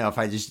 I don't know if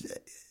I just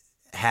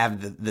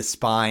have the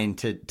spine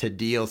to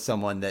deal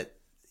someone that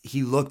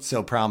he looked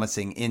so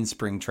promising in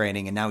spring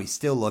training, and now he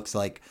still looks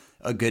like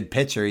a good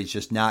pitcher. He's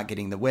just not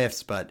getting the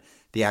whiffs, but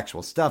the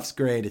actual stuff's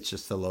great. It's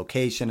just the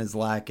location is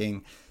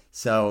lacking.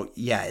 So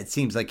yeah, it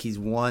seems like he's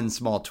one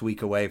small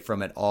tweak away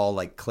from it all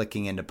like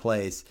clicking into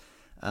place.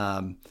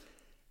 I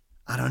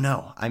don't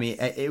know. I mean,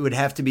 it would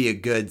have to be a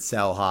good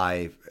sell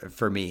high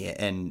for me.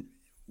 And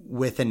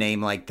with a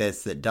name like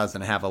this that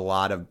doesn't have a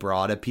lot of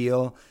broad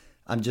appeal,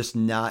 I'm just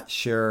not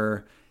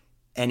sure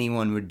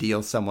anyone would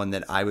deal someone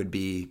that I would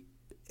be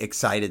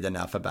excited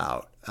enough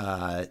about.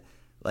 I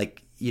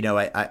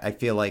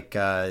feel like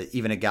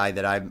even a guy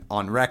that I'm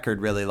on record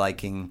really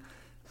liking,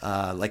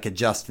 like a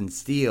Justin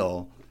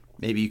Steele,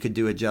 maybe you could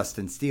do a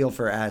Justin Steele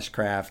for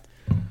Ashcraft,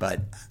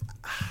 but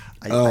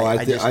I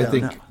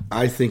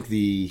think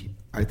the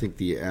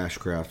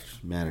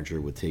Ashcraft manager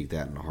would take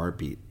that in a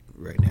heartbeat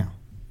right now,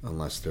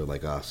 unless they're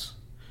like us.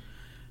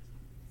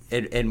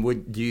 And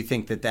do you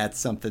think that that's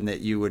something that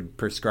you would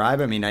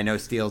prescribe? I mean, I know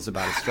Steele's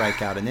about a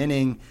strikeout an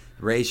inning.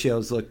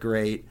 Ratios look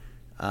great.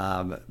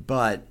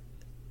 But,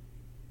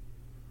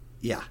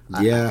 yeah.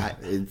 Yeah.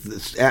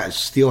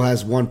 Steele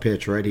has one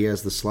pitch, right? He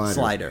has the slider.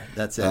 Slider,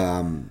 that's it.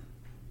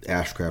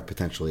 Ashcraft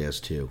potentially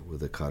has two with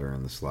the cutter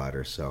and the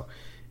slider. So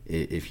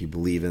if you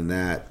believe in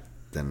that,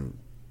 then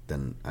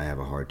I have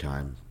a hard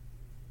time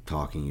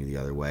talking you the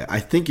other way.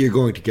 I think you're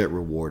going to get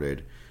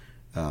rewarded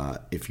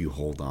if you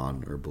hold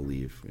on or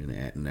believe in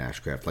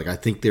Ashcraft. Like, I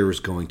think there is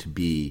going to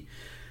be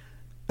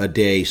a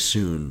day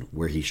soon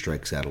where he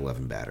strikes out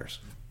 11 batters.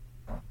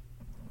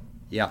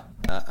 Yeah,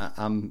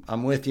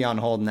 I'm with you on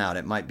holding out.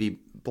 It might be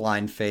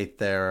blind faith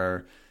there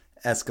or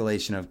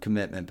escalation of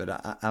commitment,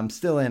 but I'm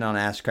still in on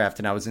Ashcraft,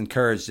 and I was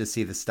encouraged to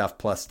see the stuff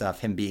plus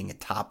stuff, him being a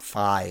top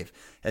 5.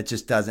 It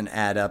just doesn't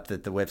add up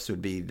that the whiffs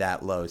would be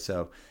that low.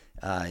 So,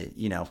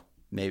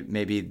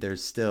 maybe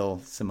there's still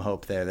some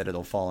hope there that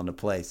it'll fall into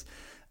place.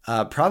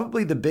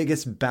 Probably the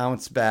biggest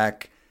bounce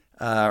back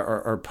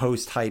or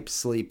post-hype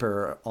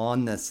sleeper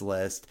on this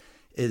list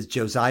is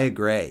Josiah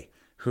Gray,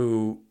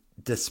 who,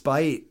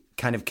 despite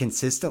kind of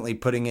consistently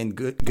putting in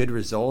good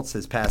results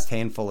his past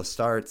handful of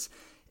starts,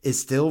 is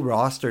still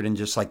rostered in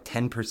just like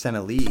 10%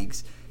 of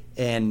leagues.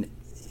 And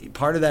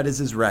part of that is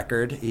his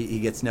record. He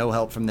gets no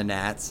help from the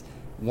Nats,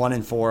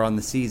 1-4 on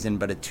the season,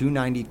 but a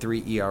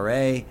 2.93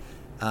 ERA,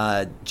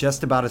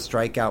 just about a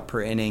strikeout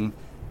per inning.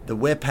 The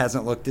whip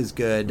hasn't looked as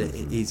good.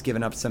 He's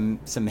given up some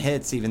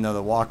hits, even though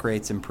the walk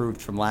rate's improved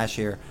from last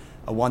year.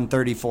 A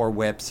 134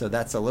 whip, so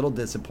that's a little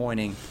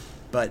disappointing.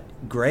 But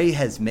Gray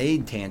has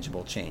made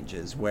tangible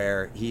changes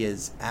where he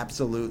is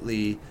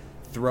absolutely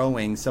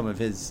throwing some of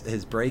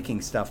his breaking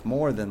stuff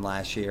more than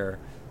last year,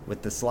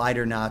 with the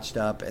slider notched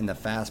up and the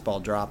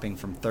fastball dropping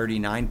from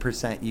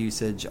 39%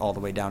 usage all the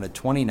way down to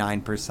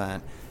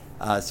 29%.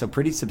 So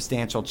pretty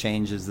substantial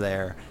changes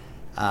there.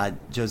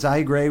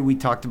 Josiah Gray, we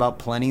talked about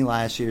plenty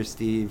last year,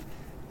 Steve.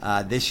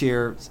 This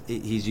year,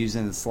 he's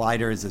using the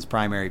slider as his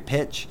primary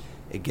pitch.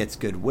 It gets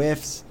good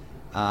whiffs.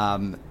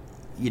 And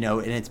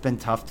it's been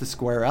tough to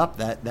square up.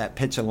 That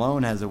pitch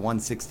alone has a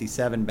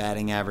 167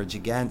 batting average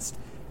against,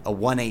 a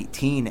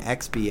 118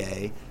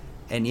 XBA.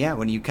 And yeah,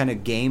 when you kind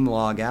of game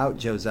log out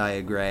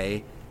Josiah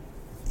Gray,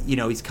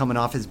 he's coming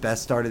off his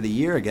best start of the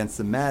year against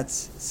the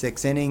Mets.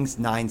 6 innings,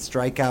 9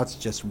 strikeouts,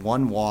 just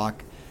 1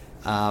 walk.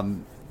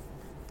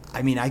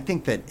 I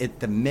think that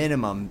at the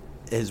minimum,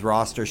 his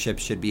rostership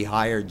should be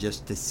higher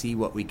just to see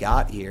what we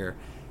got here,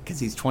 because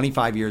he's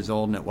 25 years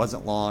old, and it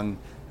wasn't long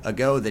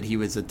ago that he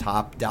was a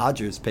top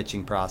Dodgers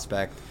pitching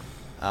prospect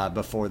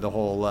before the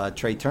whole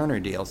Trey Turner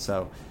deal.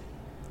 So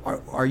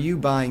are you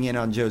buying in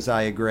on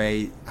Josiah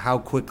Gray? How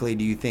quickly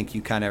do you think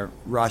you kind of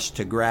rush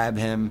to grab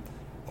him,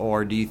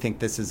 or do you think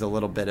this is a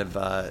little bit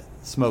of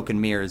smoke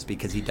and mirrors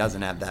because he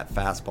doesn't have that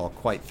fastball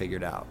quite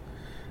figured out?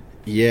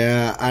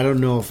 Yeah, I don't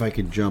know if I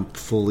could jump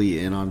fully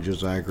in on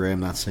Josiah Gray.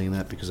 I'm not saying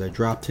that because I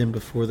dropped him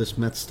before this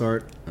Mets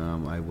start.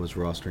 I was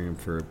rostering him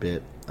for a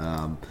bit.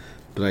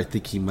 But I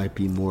think he might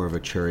be more of a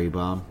cherry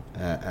bomb,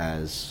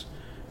 as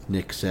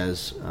Nick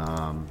says,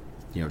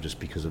 just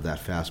because of that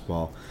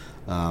fastball.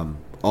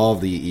 All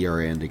the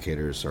ERA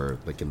indicators are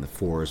like in the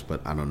fours,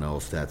 but I don't know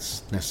if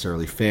that's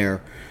necessarily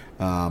fair.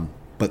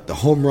 But the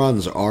home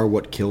runs are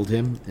what killed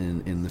him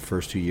in the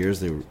first 2 years.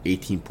 They were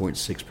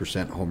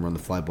 18.6% home run to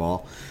fly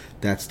ball.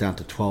 That's down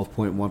to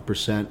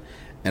 12.1%.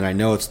 And I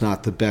know it's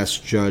not the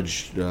best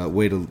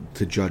way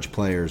to judge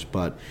players,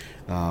 but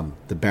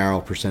the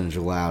barrel percentage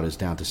allowed is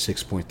down to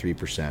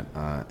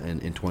 6.3%.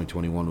 And in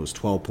 2021 it was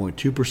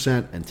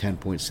 12.2% and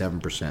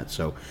 10.7%.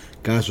 So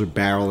guys are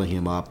barreling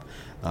him up,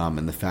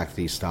 and the fact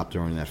that he stopped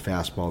throwing that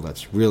fastball,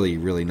 that's really,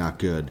 really not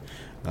good,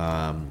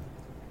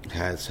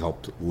 has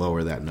helped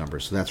lower that number.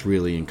 So that's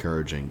really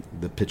encouraging.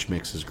 The pitch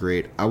mix is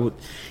great. The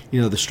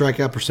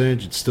strikeout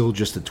percentage, it's still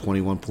just at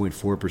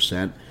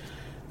 21.4%.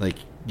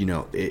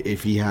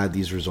 If he had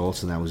these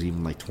results and that was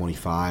even like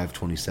 25,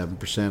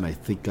 27%, I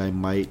think I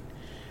might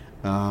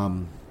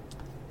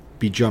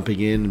be jumping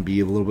in and be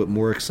a little bit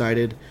more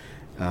excited.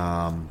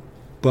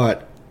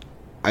 But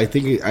I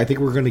think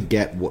we're going to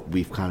get what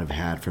we've kind of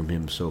had from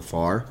him so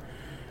far.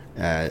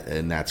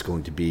 And that's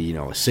going to be, a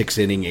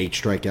 6-inning,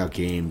 8-strikeout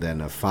game,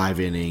 then a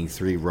 5-inning,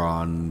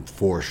 3-run,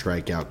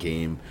 4-strikeout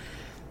game.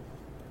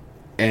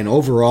 And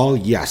overall,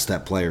 yes,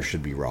 that player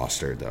should be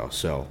rostered, though.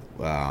 So,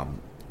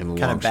 in the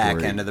kind of back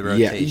story, end of the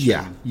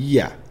rotation.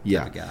 Yeah.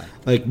 Guy.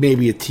 Like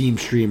maybe a team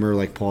streamer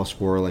like Paul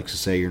Sporer likes to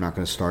say, you're not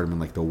going to start him in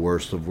like the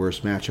worst of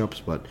worst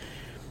matchups, but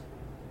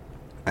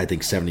I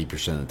think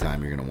 70% of the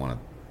time you're going to want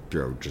to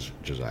throw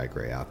Josiah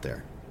Gray out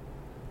there.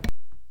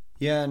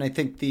 Yeah, and I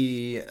think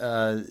the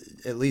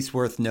at least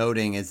worth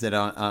noting is that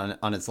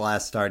on his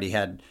last start, he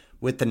had,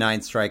 with the 9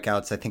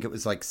 strikeouts, I think it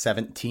was like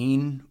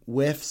 17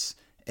 whiffs,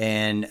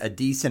 and a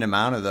decent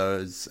amount of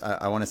those,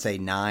 I want to say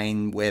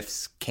 9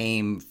 whiffs,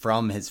 came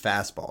from his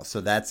fastball.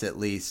 So that's at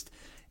least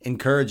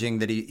encouraging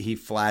that he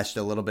flashed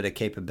a little bit of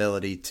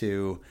capability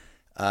to,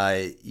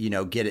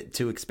 get it,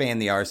 to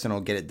expand the arsenal,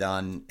 get it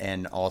done,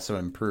 and also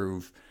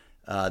improve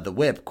the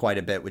whip quite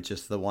a bit with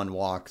just the 1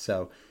 walk.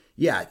 So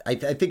yeah, I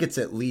think it's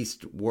at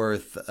least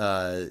worth,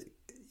 kind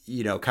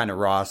of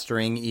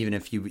rostering, even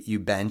if you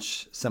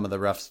bench some of the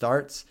rough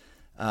starts.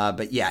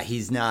 But yeah,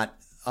 he's not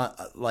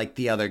like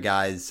the other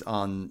guys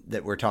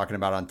that we're talking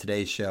about on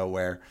today's show,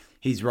 where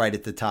he's right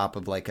at the top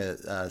of like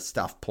a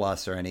stuff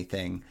plus or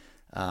anything.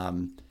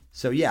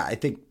 So yeah, I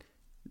think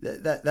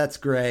that's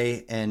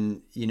Gray,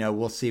 and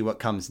we'll see what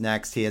comes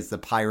next. He has the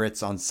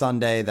Pirates on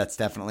Sunday. That's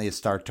definitely a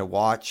start to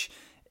watch.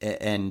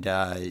 And,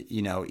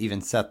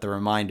 even set the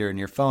reminder in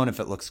your phone. If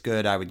it looks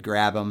good, I would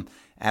grab him.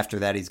 After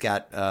that, he's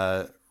got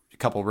a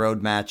couple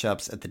road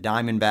matchups at the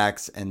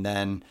Diamondbacks and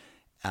then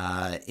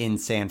in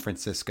San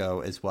Francisco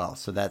as well.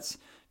 So that's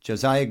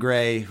Josiah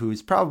Gray,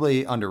 who's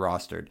probably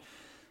under-rostered.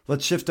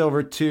 Let's shift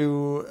over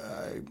to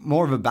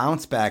more of a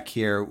bounce back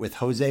here with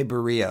Jose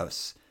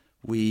Barrios.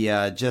 We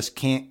just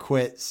can't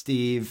quit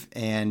Steve,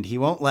 and he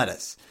won't let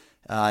us.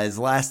 His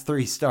last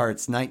 3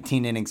 starts,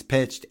 19 innings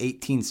pitched,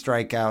 18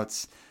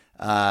 strikeouts,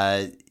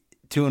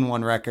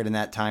 2-1 record in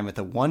that time with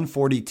a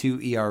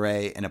 1.42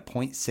 ERA and a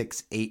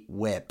 0.68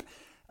 WHIP.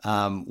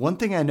 One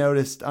thing I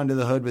noticed under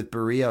the hood with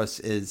Barrios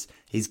is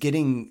he's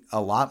getting a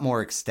lot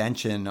more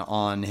extension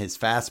on his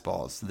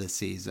fastballs this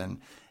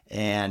season.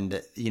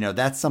 And,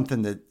 that's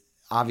something that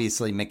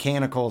obviously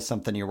mechanical,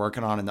 something you're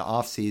working on in the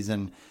off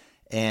season.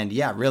 And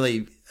yeah,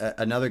 really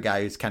another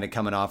guy who's kind of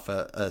coming off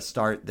a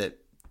start that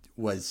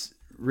was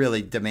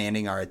really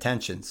demanding our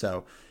attention.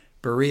 So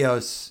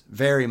Barrios,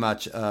 very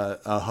much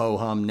a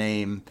ho-hum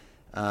name,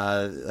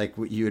 like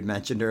what you had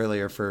mentioned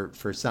earlier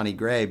for Sonny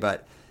Gray,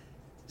 but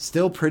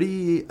still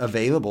pretty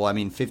available. I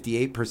mean,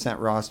 58%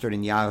 rostered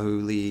in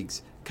Yahoo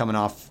leagues, coming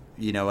off,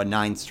 a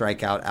 9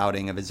 strikeout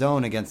outing of his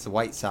own against the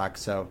White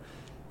Sox. So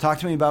talk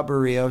to me about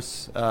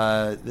Barrios.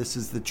 This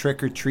is the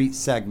trick or treat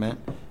segment.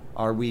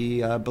 Are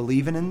we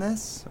believing in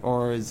this,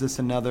 or is this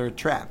another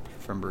trap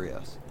from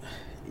Barrios?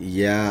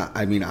 Yeah,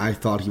 I mean, I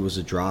thought he was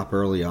a drop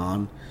early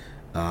on.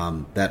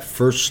 That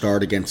first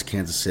start against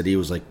Kansas City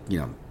was like,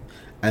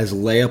 as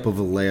layup of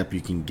a layup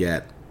you can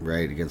get,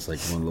 right, against like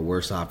one of the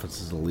worst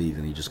offenses in the league,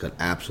 and he just got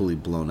absolutely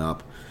blown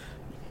up.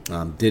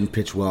 Didn't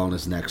pitch well in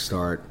his next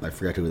start. I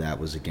forget who that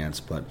was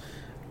against, but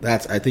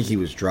I think he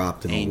was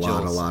dropped in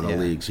Angels, a lot of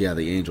leagues. Yeah,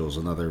 the Angels,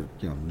 another,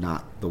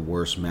 not the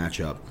worst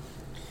matchup.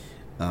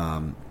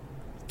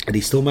 And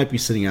he still might be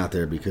sitting out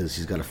there because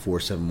he's got a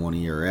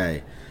 4.71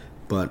 ERA,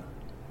 but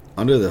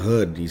under the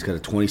hood, he's got a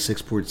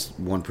 26.1%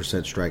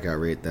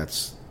 strikeout rate.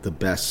 That's the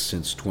best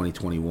since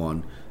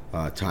 2021,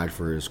 tied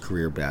for his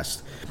career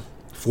best.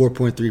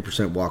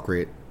 4.3% walk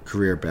rate,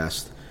 career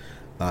best.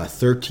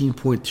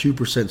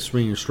 13.2%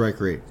 swing and strike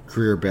rate,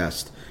 career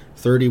best.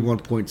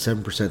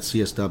 31.7%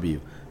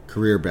 CSW,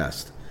 career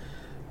best.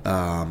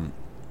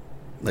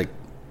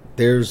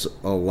 There's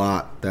a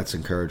lot that's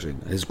encouraging.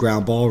 His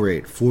ground ball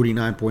rate,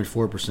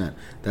 49.4%.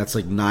 That's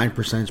like 9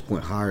 percentage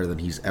point higher than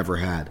he's ever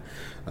had.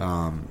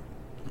 And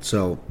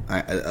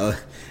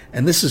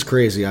this is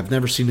crazy. I've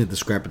never seen a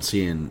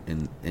discrepancy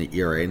in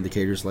ERA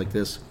indicators like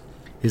this.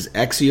 His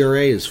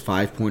xERA is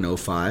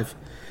 5.05.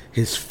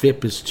 His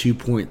FIP is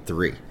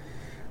 2.3.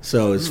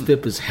 So his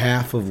FIP is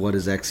half of what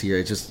his xERA.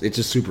 It's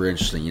just super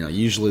interesting.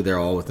 Usually they're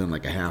all within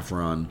like a half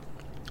run,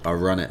 a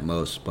run at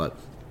most, but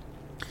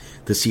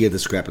to see a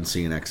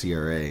discrepancy in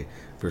xERA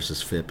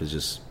versus FIP is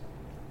just,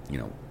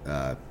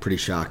 pretty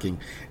shocking.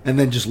 And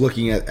then just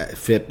looking at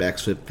FIP,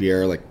 xFIP,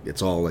 ERA, like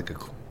it's all like a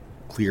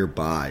clear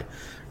buy,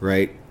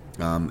 right?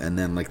 And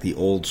then like the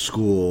old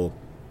school,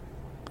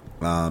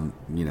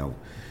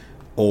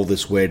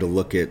 oldest way to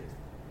look at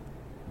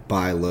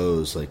buy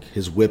lows, like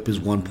his WHIP is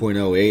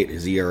 1.08,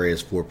 his ERA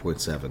is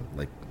 4.7.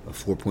 Like a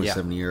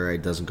 4.7 ERA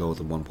doesn't go with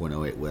a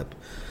 1.08 WHIP.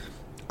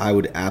 I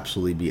would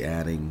absolutely be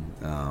adding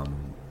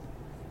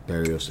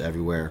Berrios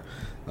everywhere.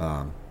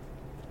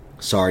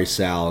 Sorry,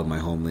 Sal, in my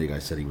home league, I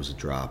said he was a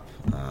drop.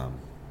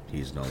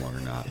 He's no longer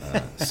not.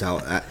 Sal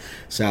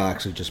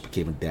actually just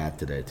became a dad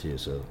today too,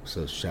 so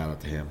shout out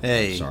to him.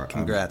 Hey,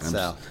 congrats,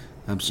 Sal.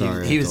 I'm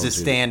sorry. He was a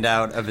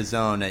standout of his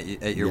own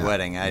at your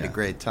wedding. I had a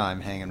great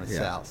time hanging with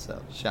Sal,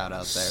 so shout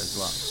out there as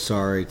well.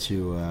 Sorry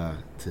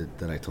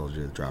that I told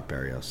you to drop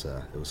Berrios.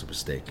 It was a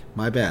mistake.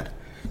 My bad.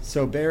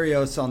 So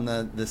Berrios on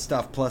the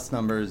Stuff Plus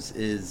numbers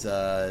is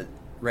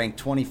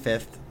ranked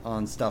 25th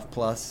on Stuff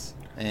Plus,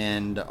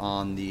 and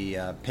on the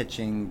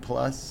Pitching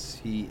Plus,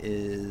 he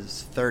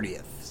is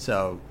 30th.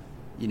 So,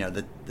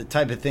 the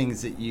type of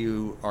things that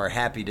you are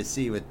happy to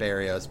see with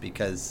Berrios,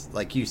 because,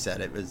 like you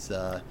said, it was,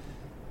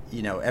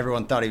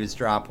 everyone thought he was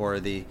drop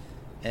worthy.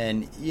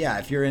 And,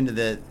 if you're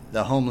into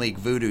the home league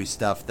voodoo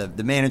stuff,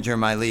 the manager in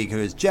my league, who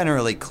is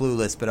generally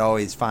clueless but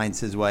always finds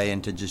his way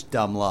into just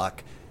dumb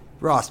luck,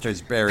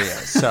 rosters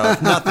Berrios. So,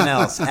 if nothing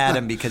else, add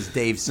him because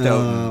Dave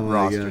Stoughton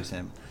rosters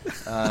him.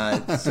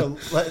 So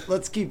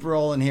let's keep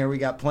rolling here. We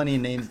got plenty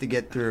of names to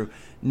get through.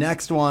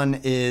 Next one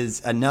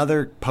is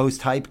another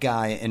post-hype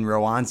guy in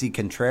Roansy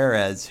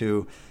Contreras,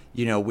 who,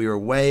 we were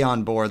way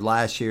on board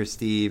last year,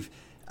 Steve.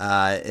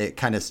 It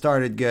kind of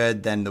started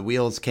good, then the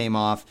wheels came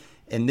off.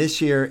 And this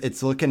year,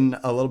 it's looking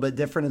a little bit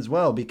different as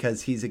well,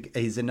 because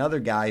he's another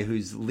guy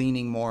who's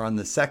leaning more on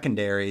the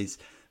secondaries,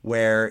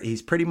 where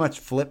he's pretty much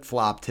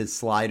flip-flopped his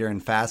slider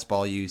and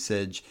fastball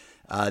usage.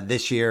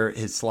 This year,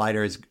 his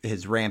slider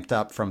has ramped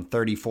up from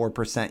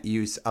 34%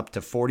 use up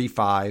to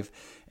 45%,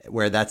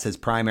 where that's his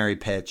primary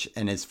pitch.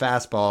 And his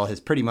fastball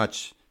has pretty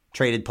much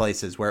traded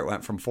places, where it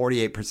went from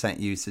 48%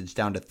 usage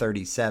down to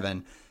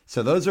 37%.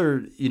 So those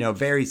are,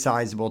 very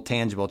sizable,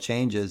 tangible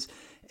changes.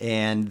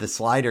 And the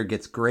slider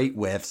gets great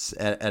whiffs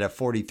at a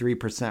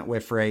 43%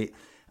 whiff rate.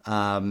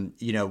 On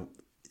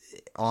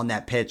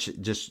that pitch,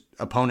 just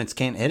opponents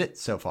can't hit it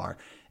so far.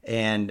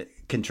 And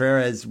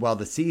Contreras, while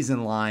the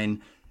season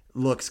line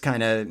looks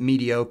kind of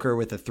mediocre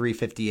with a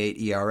 3.58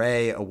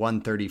 ERA, a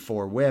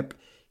 1.34 WHIP,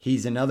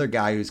 he's another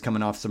guy who's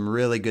coming off some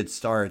really good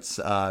starts.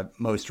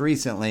 Most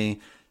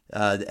recently,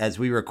 as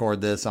we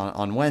record this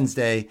on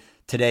Wednesday,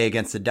 today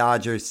against the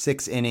Dodgers,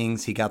 6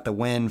 innings, he got the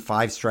win,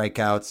 5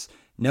 strikeouts,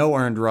 no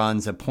earned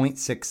runs, a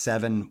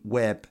 .67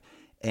 WHIP.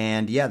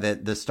 And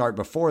the start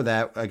before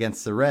that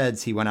against the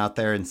Reds, he went out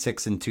there in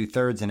 6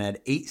 2/3 and had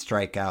 8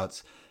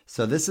 strikeouts.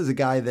 So this is a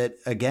guy that,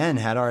 again,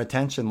 had our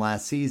attention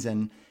last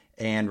season.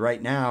 And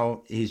right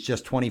now, he's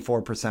just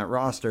 24%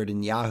 rostered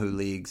in Yahoo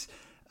leagues.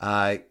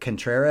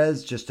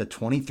 Contreras, just a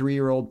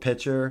 23-year-old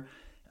pitcher.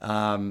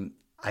 I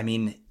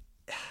don't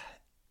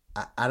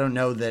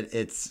know that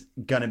it's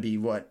going to be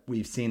what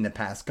we've seen the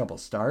past couple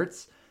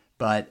starts,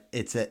 but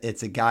it's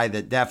a guy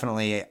that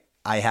definitely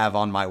I have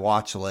on my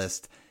watch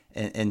list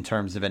in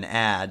terms of an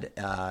ad.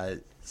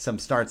 Some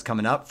starts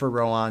coming up for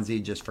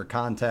Roansy, just for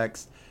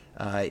context.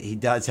 He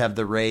does have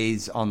the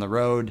Rays on the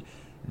road,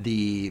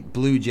 the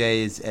Blue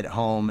Jays at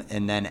home,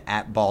 and then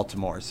at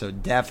Baltimore. So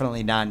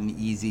definitely not an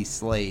easy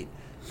slate,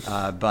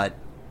 but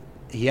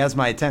he has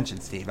my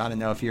attention, Steve. I don't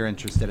know if you're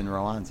interested in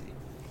Roansy.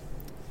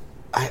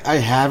 I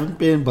haven't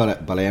been,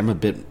 but I am a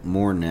bit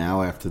more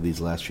now after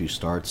these last few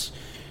starts.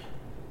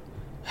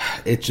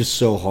 It's just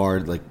so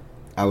hard. Like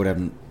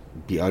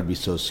I'd be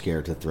so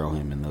scared to throw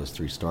him in those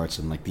 3 starts,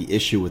 and like the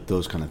issue with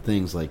those kind of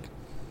things, like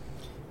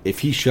if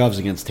he shoves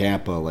against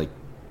Tampa, like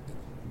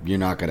you're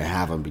not going to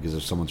have him, because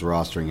if someone's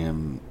rostering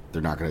him,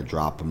 they're not going to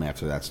drop him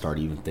after that start,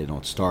 even if they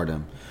don't start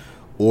him.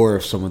 Or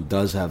if someone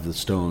does have the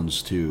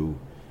stones to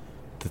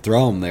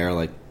throw him there,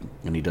 like,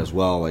 and he does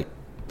well, like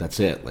that's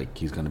it. Like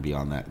he's going to be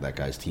on that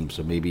guy's team.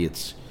 So maybe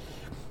it's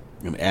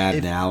an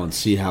ad now and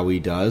see how he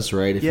does,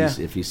 right?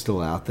 If he's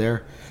still out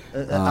there.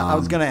 I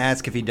was going to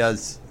ask if he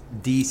does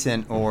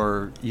decent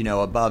or,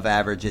 above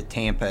average at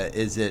Tampa,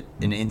 is it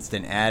an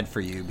instant ad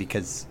for you?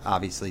 Because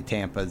obviously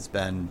Tampa's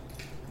been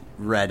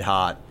red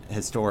hot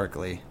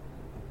historically.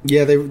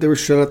 Yeah, they were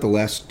shut out the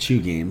last 2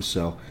 games,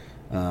 so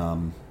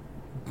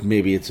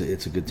maybe it's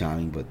a good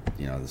timing, but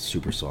the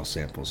super small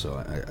sample,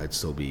 so I'd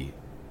still be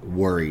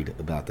worried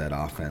about that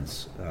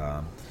offense.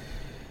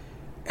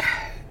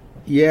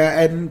 Yeah,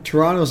 and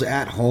Toronto's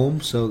at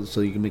home, so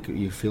you can make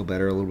you feel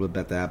better a little bit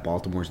about that.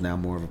 Baltimore's now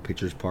more of a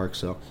pitcher's park,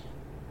 so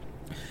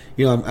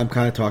I'm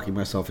kind of talking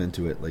myself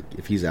into it. Like,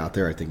 if he's out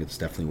there, I think it's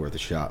definitely worth a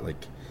shot.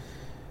 Like,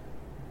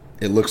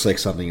 it looks like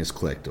something has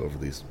clicked over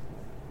these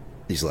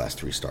last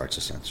 3 starts,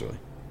 essentially.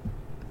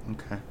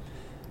 Okay.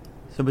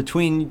 So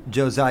between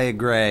Josiah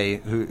Gray,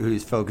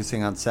 who's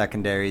focusing on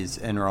secondaries,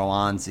 and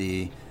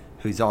Roanzi,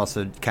 who's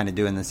also kind of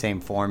doing the same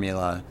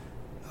formula,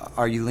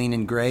 are you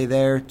leaning Gray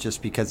there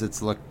just because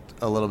it's looked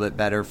a little bit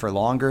better for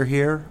longer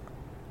here?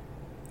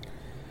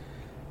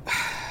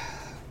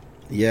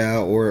 Yeah,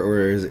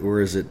 or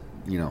is it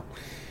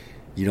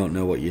you don't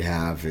know what you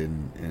have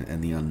in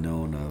the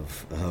unknown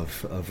of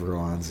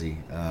Roanzi.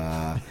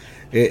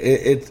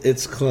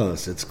 It's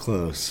close. It's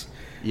close.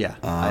 Yeah,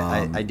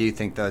 I do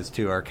think those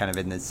two are kind of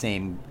in the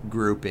same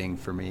grouping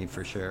for me,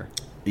 for sure.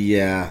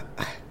 Yeah,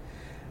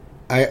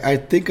 I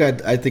think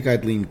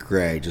I'd lean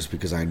Gray just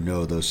because I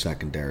know those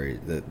secondary,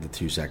 the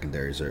 2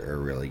 secondaries are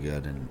really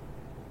good, and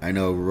I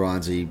know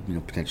Roanzi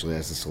potentially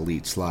has this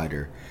elite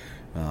slider,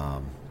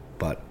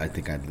 but I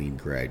think I'd lean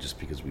Gray just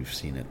because we've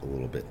seen it a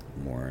little bit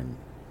more, and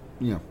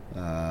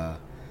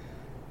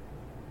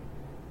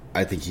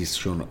I think he's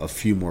shown a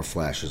few more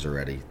flashes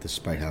already,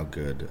 despite how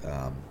good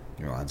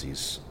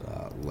Roanzi's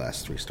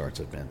last 3 starts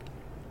have been.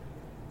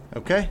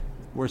 Okay,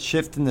 we're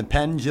shifting the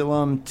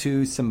pendulum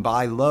to some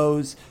buy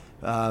lows,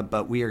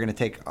 but we are going to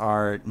take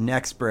our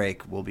next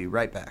break. We'll be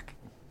right back.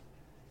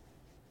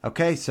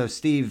 Okay, so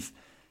Steve,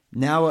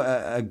 now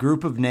a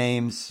group of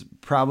names,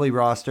 probably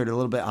rostered a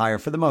little bit higher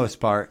for the most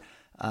part,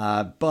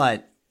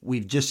 but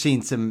we've just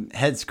seen some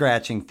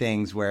head-scratching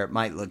things where it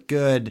might look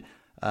good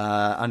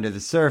under the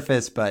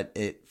surface, but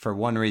it, for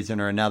one reason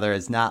or another,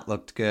 has not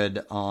looked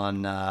good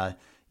on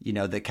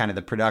the kind of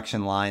the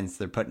production lines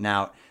they're putting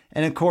out.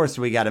 And of course,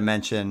 we got to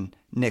mention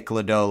Nick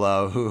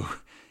Lodolo, who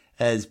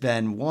has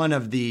been one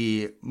of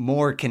the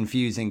more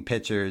confusing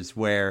pitchers,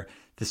 where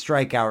the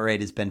strikeout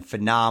rate has been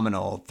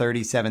phenomenal,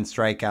 37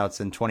 strikeouts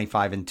and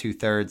 25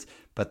 2/3,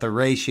 but the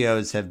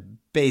ratios have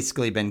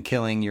basically been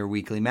killing your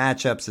weekly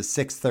matchups: a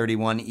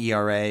 6.31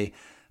 ERA,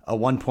 a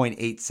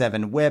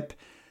 1.87 WHIP.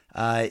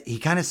 He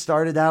kind of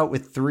started out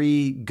with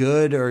 3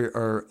 good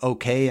or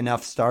okay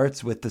enough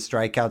starts with the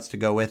strikeouts to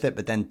go with it,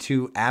 but then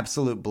 2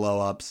 absolute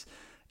blow-ups,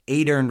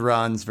 8 earned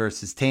runs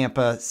versus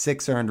Tampa,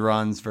 6 earned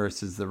runs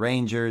versus the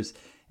Rangers,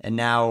 and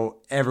now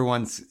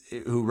everyone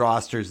who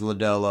rosters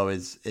Lodolo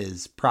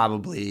is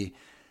probably,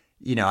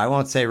 I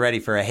won't say ready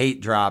for a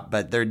hate drop,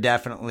 but they're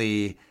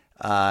definitely,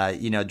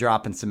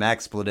 dropping some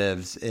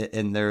expletives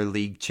in their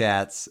league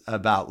chats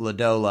about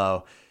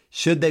Lodolo.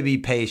 Should they be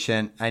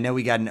patient? I know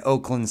we got an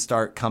Oakland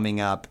start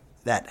coming up.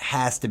 That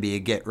has to be a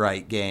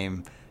get-right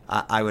game,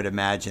 I would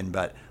imagine.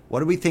 But what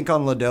do we think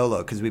on Lodolo?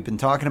 Because we've been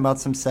talking about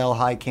some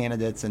sell-high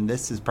candidates, and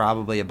this is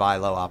probably a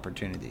buy-low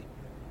opportunity.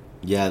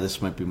 Yeah,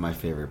 this might be my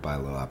favorite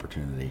buy-low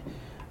opportunity.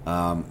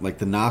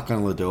 The knock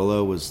on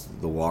Lodolo was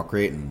the walk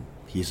rate, and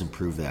he's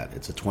improved that.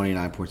 It's a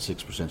 29.6%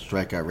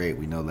 strikeout rate.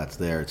 We know that's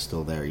there. It's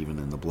still there even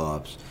in the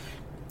blow-ups.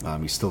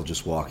 He's still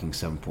just walking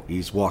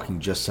he's walking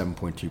just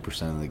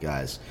 7.2% of the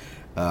guys.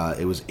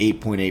 It was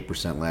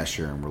 8.8% last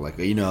year, and we're like,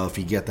 if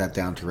you get that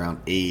down to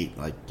around 8,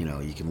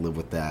 you can live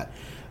with that.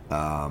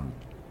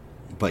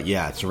 But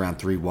yeah, it's around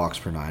 3 walks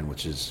per 9,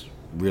 which is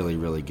really,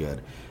 really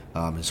good.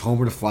 His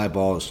homer to fly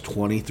ball is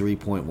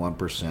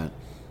 23.1%.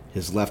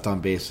 His left on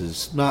base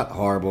is not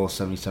horrible,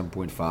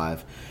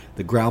 77.5.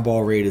 The ground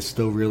ball rate is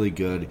still really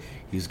good.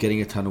 He's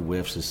getting a ton of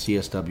whiffs. His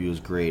CSW is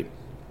great.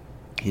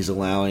 He's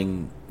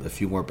allowing a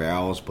few more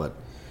barrels, but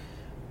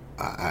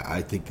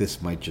I think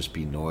this might just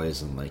be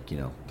noise, and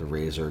the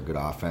Rays are a good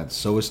offense.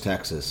 So is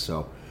Texas.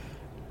 So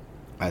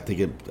I think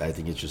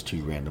it's just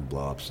 2 random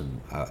blowups,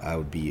 and I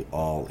would be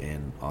all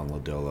in on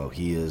Lodolo.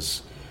 He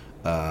is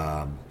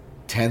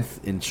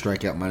 10th in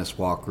strikeout minus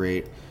walk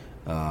rate.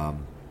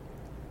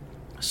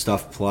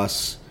 Stuff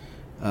plus,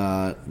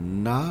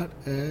 not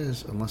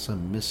as, unless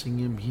I'm missing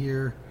him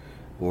here,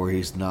 or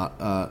he's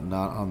not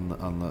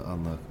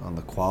on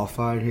the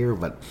qualified here,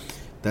 but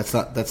that's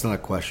not a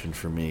question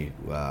for me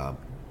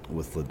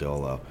with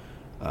Lodolo.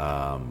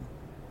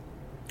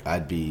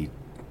 I'd be,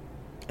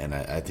 and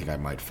I think I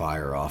might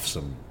fire off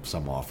some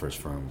offers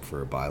for him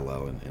for a buy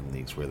low in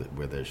leagues where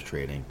there's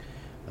trading,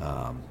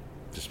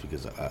 just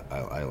because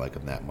I like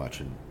him that much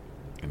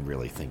and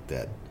really think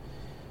that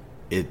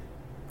it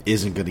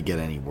isn't going to get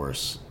any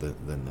worse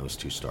than those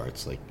 2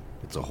 starts. Like,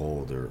 it's a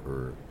hold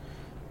or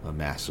a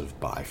massive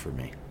buy for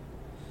me.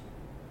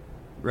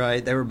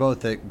 Right. They were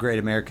both at Great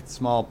American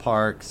Small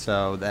Park,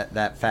 so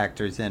that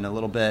factors in a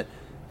little bit.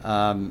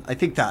 I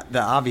think that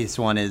the obvious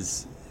one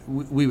is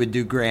we would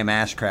do Graham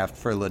Ashcraft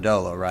for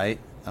Lodolo, right?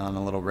 on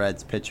a little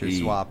Reds pitcher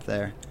swap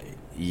there?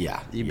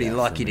 Yeah. You'd be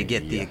lucky to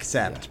get the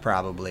accept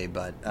probably,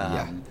 but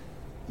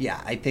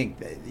I think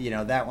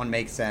that one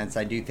makes sense.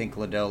 I do think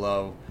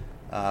Lodolo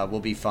will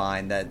be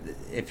fine. That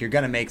if you're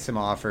going to make some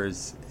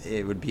offers,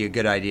 it would be a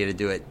good idea to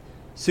do it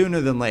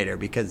sooner than later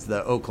because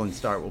the Oakland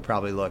start will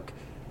probably look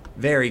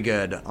very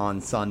good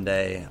on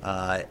Sunday.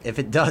 If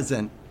it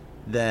doesn't,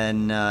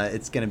 then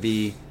it's going to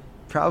be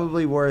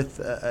probably worth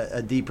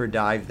a deeper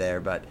dive there.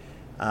 But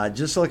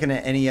just looking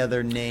at any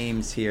other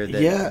names here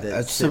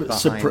that sit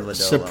behind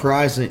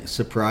Lodolo.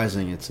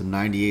 Surprising. It's a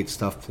 98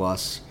 stuff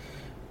plus.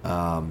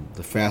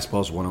 The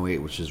fastball's 108,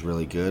 which is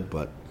really good,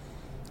 but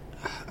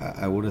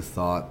I would have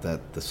thought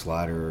that the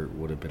slider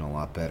would have been a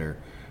lot better.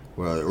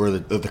 Or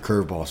the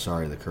curveball,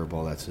 sorry. The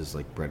curveball, that's his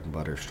like bread and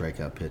butter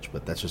strikeout pitch,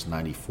 but that's just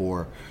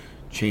 94.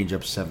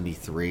 Changeup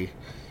 73.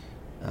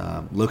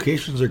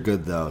 Locations are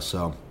good, though,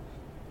 so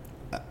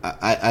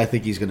I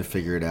think he's going to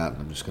figure it out,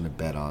 and I'm just going to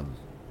bet on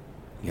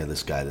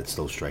this guy that's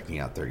still striking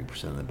out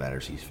 30% of the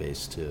batters he's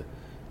faced to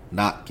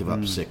not give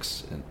up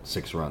six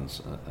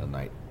runs a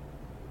night.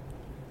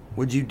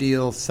 Would you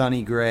deal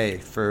Sonny Gray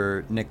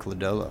for Nick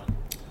Lodolo?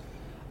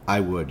 I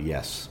would,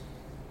 yes.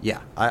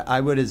 Yeah,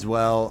 I would as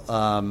well.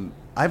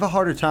 I have a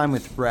harder time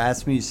with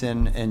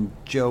Rasmussen and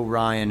Joe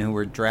Ryan, who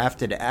were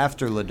drafted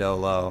after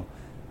Lodolo,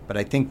 but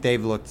I think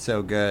they've looked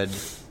so good,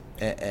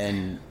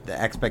 and the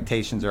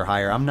expectations are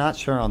higher. I'm not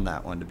sure on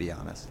that one, to be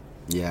honest.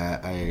 Yeah,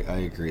 I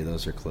agree.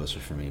 Those are closer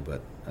for me,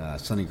 but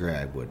Sonny Gray,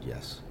 I would,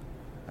 yes.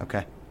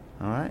 Okay.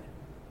 All right.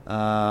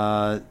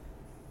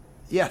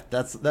 Yeah,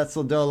 that's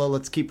Lodolo.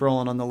 Let's keep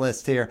rolling on the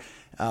list here.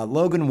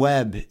 Logan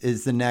Webb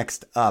is the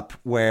next up,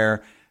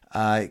 where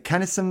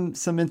kind of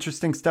some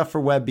interesting stuff for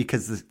Webb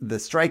because the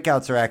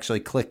strikeouts are actually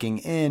clicking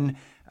in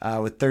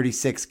with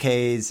 36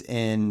 Ks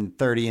in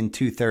 30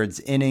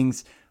 2/3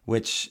 innings,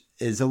 which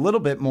is a little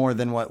bit more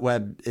than what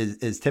Webb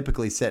is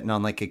typically sitting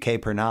on, like a K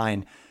per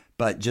 9,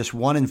 but just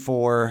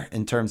 1-4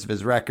 in terms of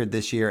his record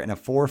this year, and a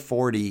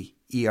 4.40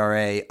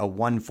 ERA, a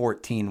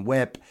 1.14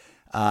 WHIP.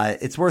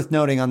 It's worth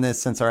noting on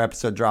this, since our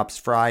episode drops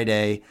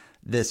Friday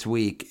this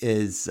week,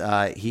 is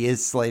he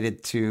is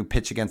slated to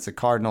pitch against the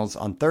Cardinals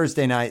on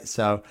Thursday night,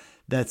 so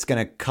that's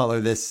going to color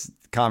this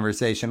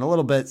conversation a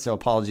little bit, so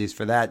apologies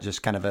for that,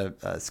 just kind of a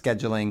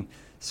scheduling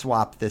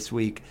swap this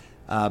week.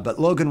 But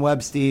Logan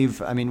Webb,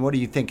 Steve, I mean, what are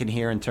you thinking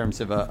here in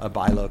terms of a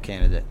buy low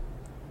candidate?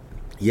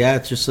 Yeah,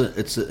 it's just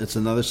it's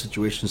another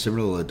situation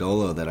similar to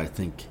Lodolo that I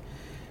think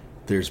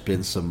there's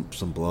been some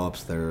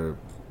blowups that are,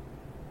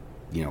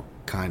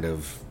 kind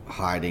of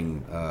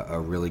hiding a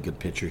really good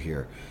pitcher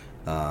here.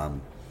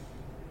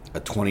 A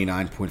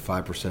 29.5%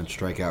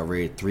 strikeout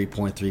rate,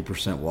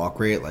 3.3% walk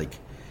rate, like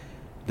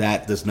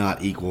that does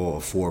not equal a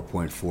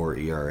 4.4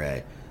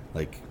 ERA.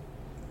 Like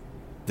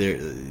there,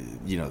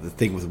 the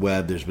thing with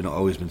Webb, there's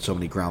always been so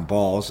many ground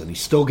balls, and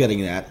he's still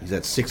getting that. He's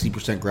at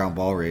 60% ground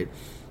ball rate.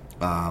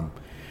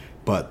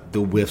 But the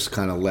whiffs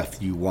kind of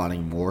left you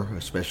wanting more,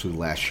 especially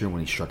last year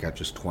when he struck out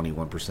just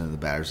 21% of the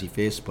batters he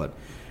faced. But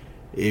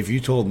if you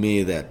told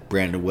me that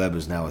Brandon Webb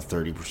is now a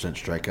 30%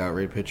 strikeout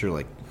rate pitcher,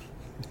 like,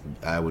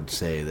 I would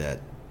say that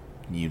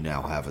you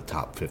now have a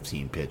top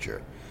 15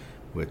 pitcher,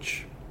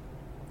 which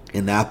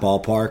in that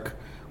ballpark,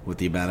 with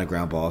the amount of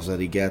ground balls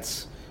that he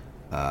gets,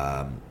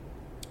 I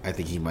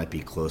think he might be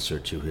closer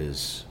to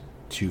his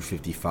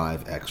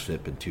 255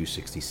 xFIP and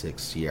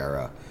 266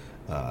 Sierra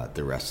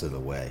the rest of the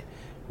way,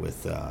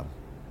 with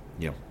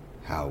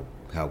how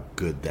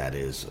good that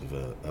is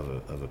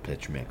of a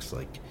pitch mix,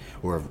 like,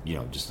 or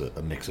just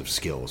a mix of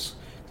skills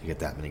to get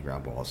that many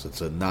ground balls.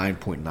 It's a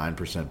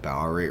 9.9%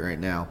 barrel rate right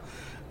now,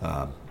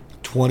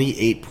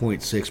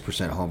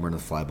 28.6% homer in the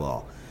fly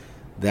ball.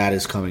 That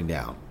is coming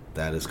down.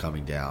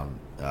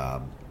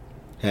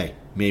 Hey,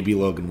 maybe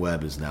Logan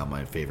Webb is now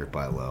my favorite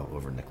buy low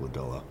over Nick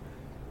Lodolo.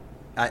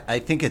 I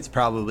think it's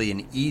probably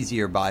an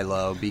easier buy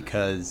low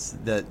because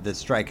the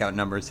strikeout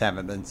numbers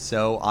haven't been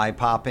so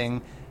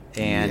eye-popping.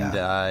 And,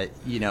 I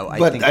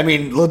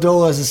mean,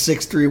 Lodolo has a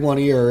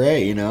 6.31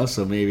 ERA,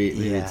 so maybe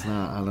it's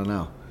not. I don't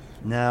know.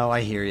 No,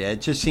 I hear you.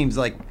 It just seems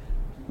like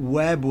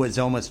Webb was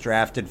almost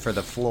drafted for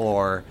the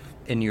floor,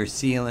 and you're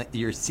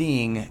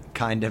seeing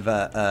kind of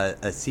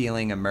a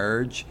ceiling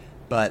emerge.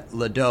 But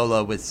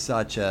Lodolo was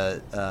such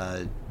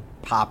a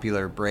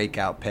popular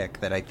breakout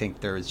pick that I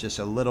think there is just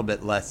a little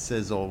bit less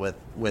sizzle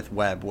with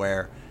Webb,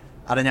 where,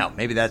 I don't know,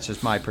 maybe that's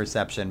just my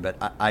perception,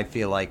 but I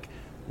feel like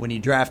when you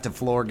draft a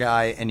floor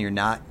guy and you're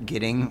not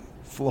getting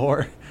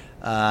floor,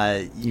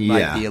 you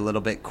might be a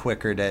little bit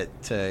quicker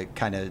to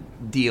kind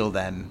of deal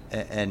them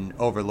and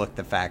overlook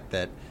the fact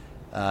that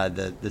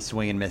the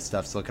swing and miss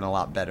stuff's looking a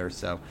lot better.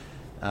 So,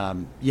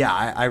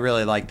 I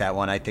really like that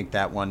one. I think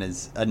that one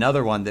is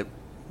another one that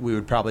we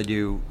would probably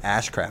do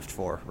Ashcraft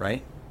for,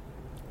 right?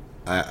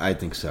 I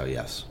think so,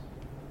 yes.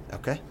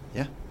 Okay,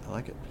 yeah, I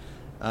like it.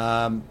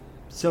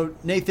 So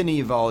Nathan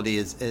Eovaldi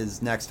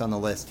is next on the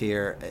list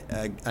here,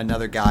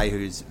 another guy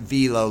whose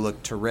velo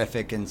looked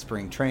terrific in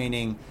spring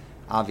training,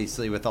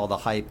 obviously with all the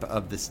hype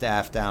of the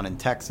staff down in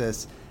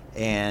Texas.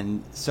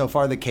 And so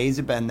far the Ks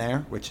have been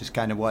there, which is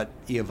kind of what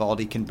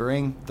Eovaldi can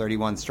bring.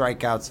 31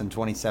 strikeouts and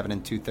 27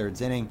 and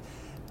 2/3 inning.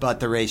 But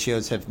the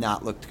ratios have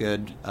not looked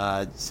good.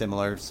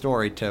 Similar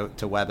story to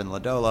Webb and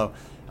Lodolo.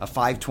 A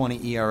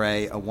 5.20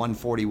 ERA, a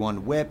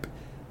 1.41 WHIP.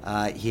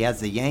 He has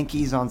the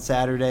Yankees on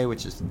Saturday,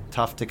 which is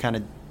tough to kind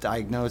of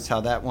diagnose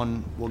how that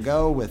one will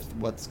go with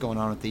what's going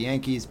on with the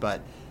Yankees.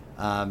 But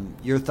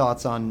your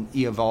thoughts on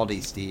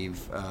Eovaldi,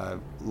 Steve,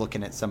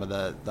 looking at some of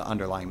the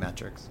underlying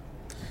metrics?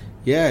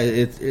 Yeah,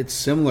 it's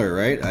similar,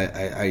 right?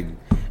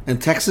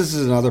 And Texas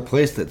is another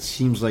place that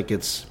seems like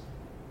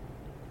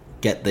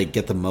they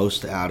get the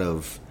most out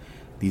of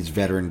these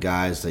veteran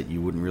guys that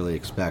you wouldn't really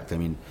expect. I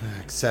mean,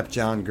 except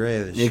John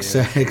Gray this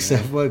except year.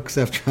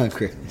 Except John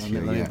Gray this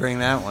year. Let me bring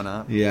that one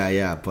up.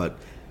 Yeah, but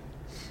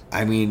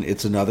I mean,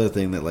 it's another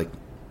thing that like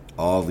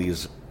all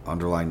these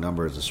underlying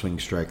numbers, the swing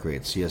strike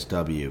rate,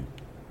 CSW,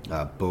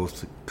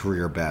 both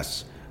career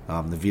bests.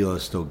 The velo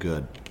is still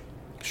good.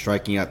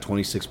 Striking out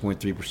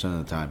 26.3%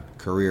 of the time,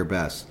 career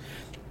best.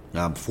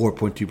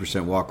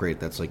 4.2% walk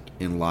rate. That's like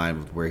in line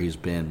with where he's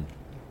been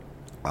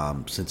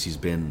since he's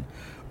been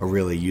a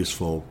really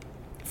useful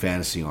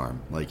fantasy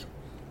arm. Like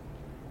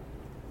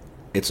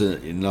it's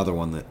another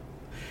one that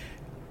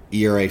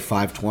ERA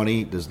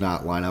 5.20 does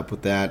not line up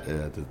with that.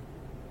 The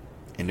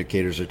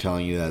indicators are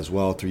telling you that as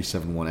well.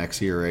 3.71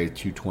 xERA,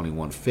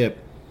 2.21 FIP.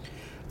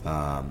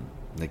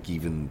 Like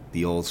even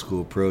the old school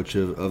approach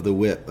of the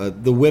whip.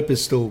 The whip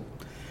is still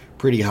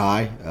pretty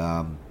high.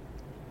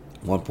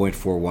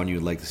 1.41.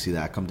 You'd like to see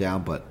that come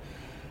down, but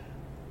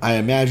I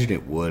imagine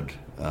it would,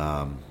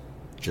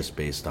 just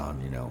based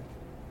on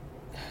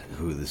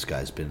who this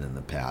guy's been in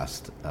the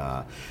past.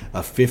 A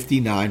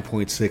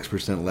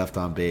 59.6% left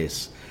on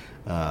base.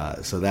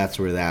 So that's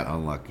where that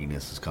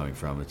unluckiness is coming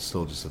from. It's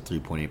still just a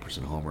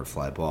 3.8% homer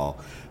fly ball,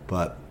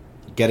 but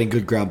getting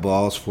good ground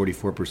balls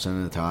 44%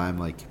 of the time.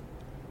 Like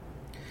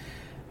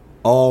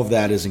all of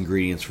that is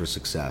ingredients for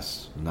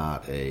success,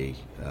 not a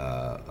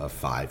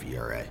 5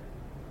 ERA.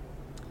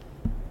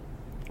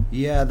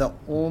 Yeah, the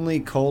only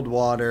cold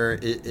water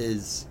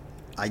is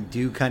I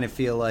do kind of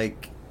feel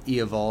like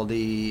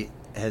Eovaldi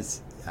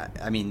has.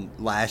 I mean,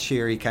 last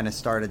year he kind of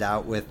started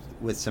out with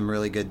some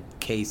really good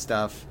K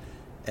stuff,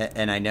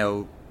 and I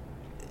know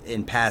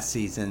in past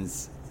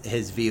seasons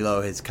his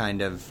velo has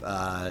kind of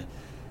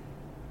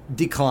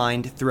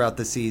declined throughout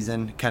the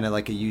season, kind of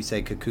like a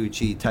Yusei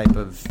Kikuchi type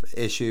of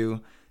issue,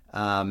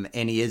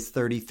 and he is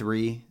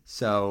 33,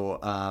 so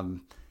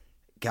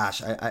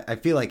gosh, I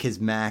feel like his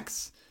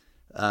max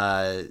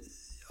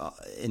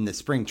in the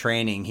spring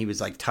training he was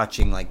like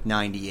touching like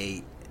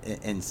 98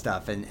 and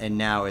stuff, and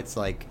now it's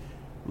like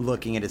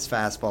looking at his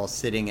fastball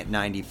sitting at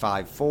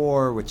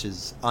 95.4, which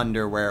is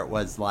under where it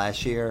was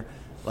last year.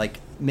 Like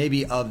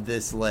maybe of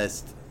this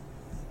list,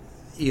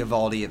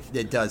 Eovaldi,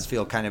 it does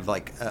feel kind of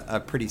like a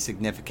pretty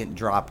significant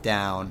drop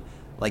down.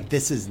 Like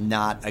this is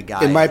not a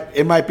guy.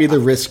 It might be the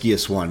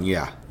riskiest one.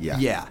 Yeah.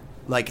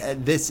 Like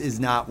this is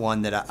not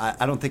one that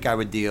I don't think I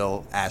would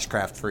deal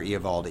Ashcraft for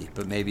Eovaldi,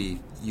 but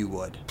maybe you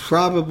would.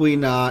 Probably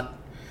not.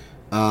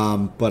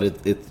 But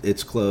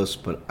it's close.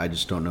 But I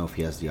just don't know if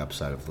he has the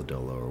upside of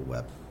Lodolo or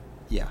Webb.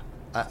 Yeah,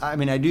 I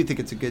mean, I do think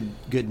it's a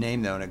good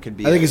name though, and it could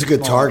be. I think it's a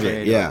good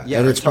target. Yeah,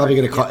 and it's probably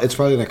going to it's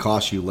probably going to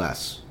cost you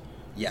less.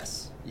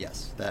 Yes,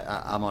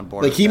 I'm on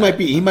board. Like he might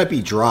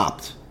be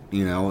dropped,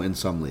 in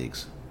some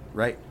leagues.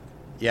 Right.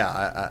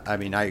 Yeah, I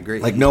mean, I agree.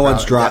 Like no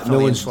one's dropped. No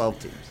one's 12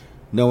 teams.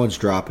 No one's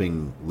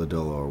dropping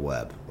Lodolo or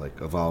Webb. Like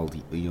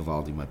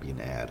Eovaldi might be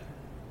an ad.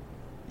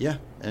 Yeah,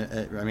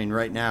 I mean,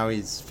 right now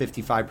he's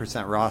 55%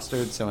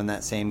 rostered, so in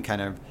that same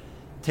kind of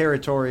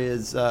territory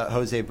as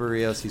Jose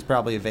Barrios. He's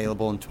probably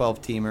available in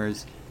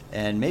 12-teamers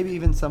and maybe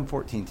even some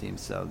 14 teams.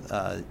 So,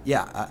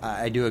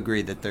 I do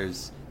agree that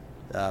there's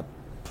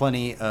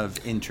plenty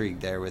of intrigue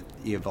there with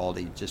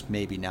Eovaldi, just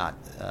maybe not,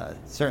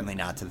 certainly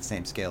not to the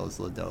same scale as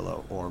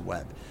Lodolo or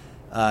Webb.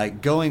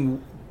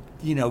 Going,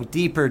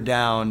 deeper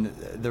down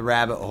the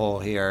rabbit hole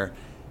here,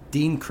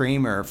 Dean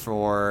Kremer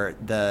for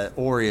the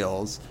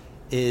Orioles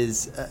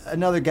is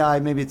another guy.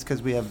 Maybe it's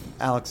because we have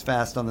Alex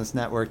Fast on this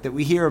network that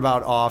we hear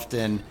about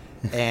often.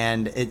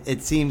 And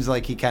it seems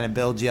like he kind of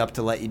builds you up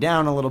to let you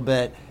down a little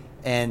bit.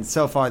 And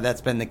so far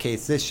that's been the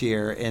case this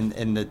year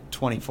in the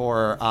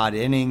 24 odd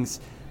innings,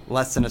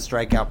 less than a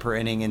strikeout per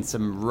inning in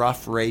some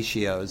rough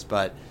ratios.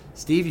 But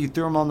Steve, you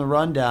threw him on the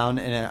rundown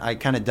and I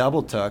kind of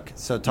double took.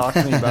 So talk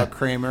to me about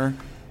Kremer,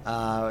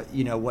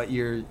 what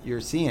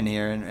you're seeing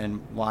here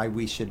and why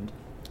we should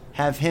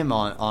have him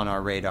on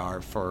our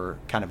radar for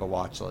kind of a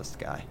watch list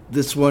guy.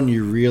 This one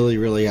you really,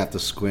 really have to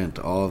squint.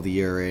 All of the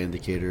ERA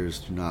indicators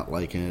do not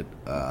like it.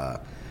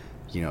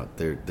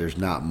 There's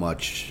not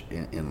much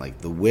in like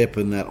the whip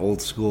in that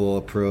old school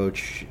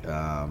approach.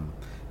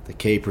 The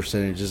K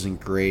percentage isn't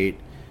great.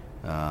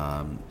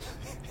 The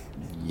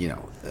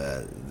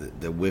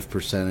whiff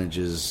percentage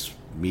is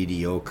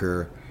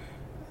mediocre.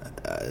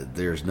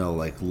 There's no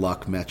like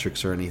luck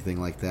metrics or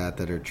anything like that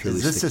are truly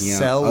sticking out. Is this a out,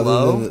 sell other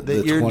low than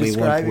that you're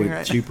describing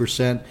right now?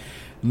 21.2%.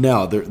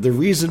 No, the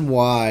reason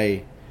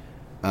why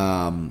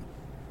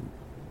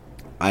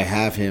I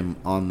have him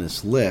on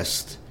this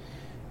list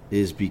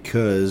is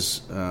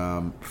because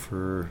I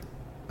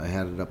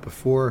had it up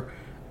before.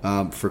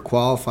 For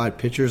qualified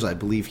pitchers, I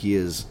believe he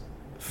is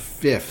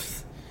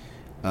 5th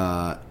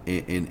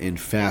in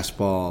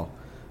fastball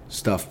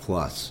stuff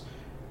plus.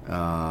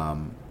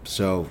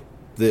 So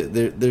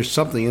there's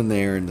something in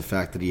there in the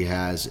fact that he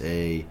has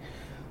a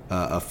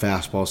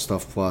fastball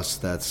stuff plus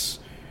that's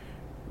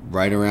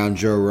right around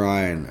Joe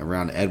Ryan,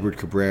 around Edward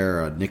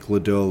Cabrera, Nick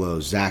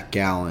Lodolo, Zach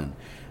Gallen.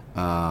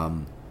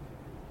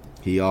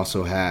 He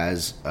also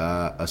has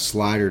a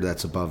slider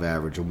that's above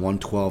average, a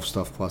 112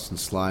 stuff plus and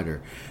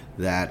slider.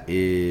 That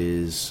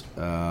is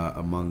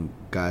among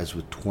guys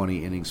with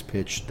 20 innings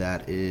pitched.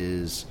 That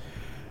is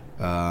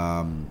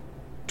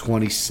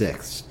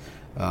 26th.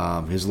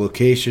 His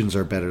locations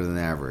are better than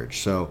average.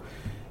 So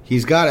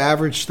he's got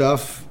average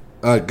stuff,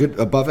 good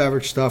above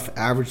average stuff,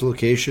 average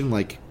location.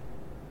 Like,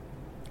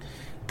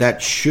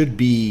 that should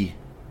be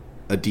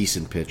a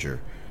decent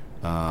pitcher.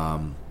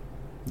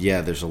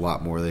 Yeah, there's a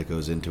lot more that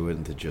goes into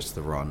it than just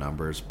the raw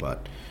numbers,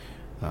 but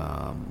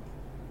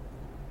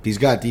he's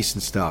got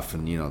decent stuff.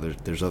 And,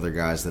 there's other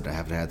guys that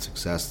haven't had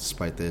success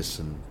despite this.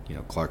 And,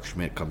 Clark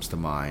Schmidt comes to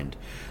mind,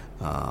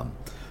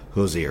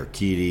 Jose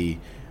Urquidy.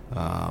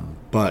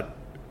 But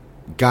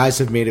guys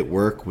have made it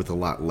work with a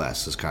lot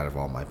less is kind of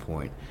all my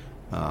point.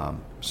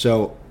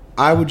 So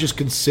I would just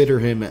consider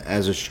him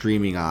as a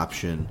streaming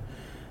option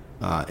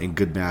in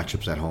good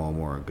matchups at home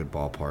or in good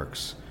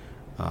ballparks,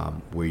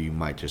 where you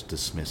might just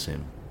dismiss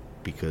him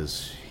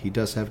because he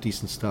does have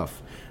decent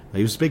stuff.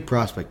 He was a big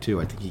prospect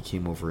too. I think he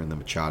came over in the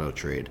Machado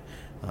trade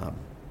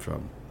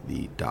from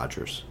the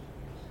Dodgers.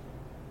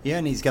 Yeah,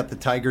 and he's got the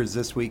Tigers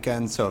this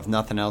weekend, so if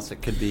nothing else,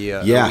 it could be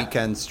a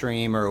weekend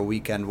stream or a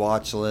weekend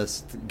watch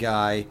list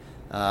guy.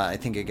 I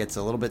think it gets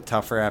a little bit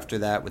tougher after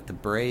that with the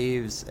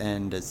Braves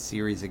and a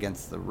series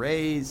against the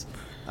Rays.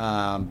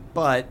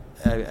 But,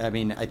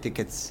 I think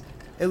it's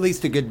at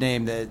least a good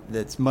name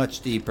that's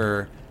much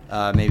deeper,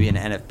 maybe an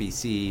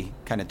NFBC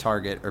kind of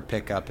target or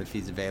pickup if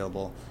he's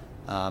available.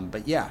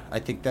 But, yeah, I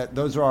think that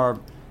those are our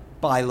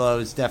buy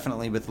lows,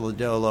 definitely with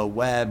Lodolo,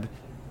 Webb,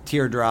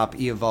 teardrop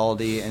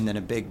Eovaldi, and then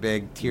a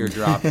big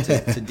teardrop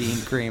to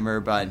Dean Creamer.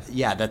 But,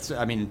 yeah, that's,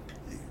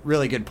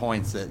 really good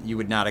points that you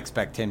would not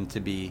expect him to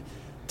be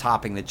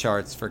topping the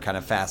charts for kind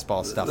of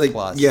fastball stuff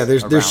plus. Yeah,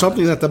 there's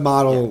something that the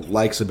model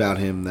likes about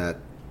him that,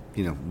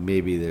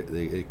 maybe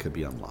it could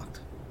be unlocked.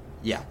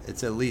 Yeah,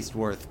 it's at least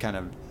worth kind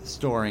of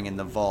storing in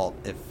the vault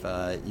if,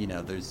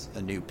 there's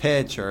a new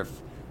pitch or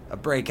if a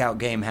breakout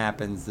game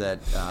happens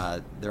that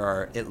there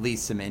are at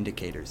least some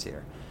indicators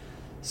here.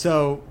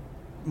 So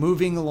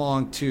moving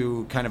along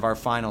to kind of our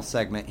final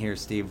segment here,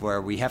 Steve,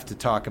 where we have to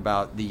talk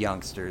about the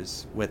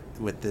youngsters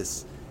with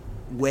this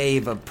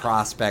wave of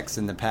prospects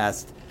in the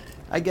past,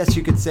 I guess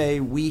you could say,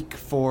 week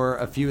for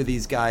a few of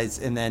these guys,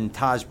 and then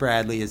Taj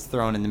Bradley is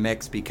thrown in the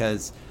mix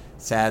because,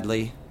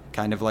 sadly,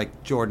 kind of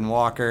like Jordan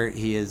Walker,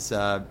 he has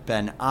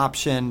been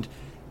optioned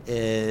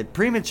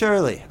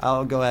prematurely,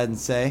 I'll go ahead and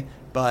say.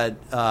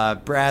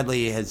 But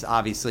Bradley has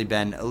obviously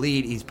been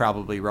elite. He's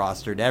probably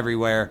rostered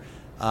everywhere.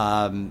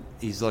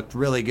 He's looked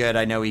really good.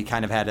 I know he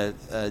kind of had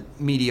a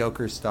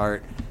mediocre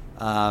start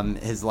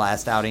his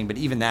last outing, but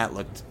even that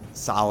looked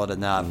solid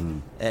enough.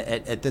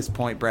 At this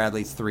point,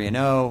 Bradley's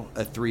 3-0,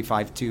 a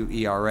 3.52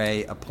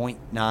 ERA, a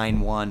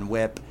 .91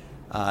 WHIP,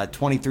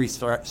 23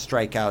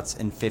 strikeouts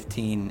in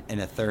 15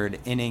 and a third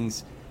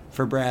innings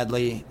for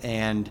Bradley.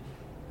 And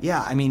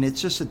yeah,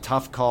 it's just a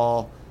tough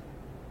call.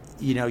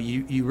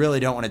 You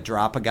really don't want to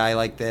drop a guy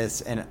like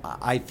this. And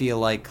I feel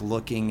like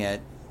looking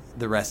at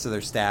the rest of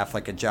their staff,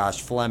 like a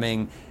Josh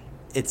Fleming,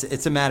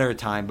 it's a matter of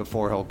time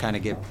before he'll kind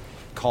of get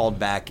called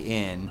back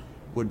in,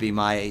 would be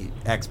my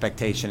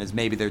expectation, is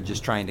maybe they're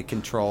just trying to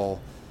control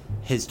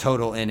his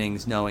total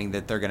innings, knowing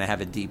that they're going to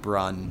have a deep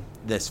run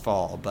this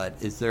fall. But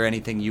is there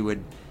anything you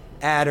would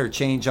add or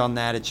change on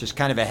that? It's just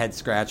kind of a head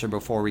scratcher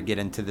before we get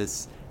into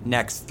this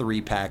next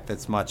 3-pack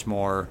that's much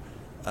more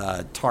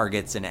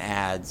targets and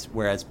ads,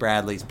 whereas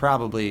Bradley's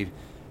probably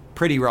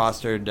pretty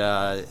rostered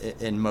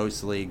in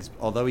most leagues,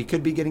 although he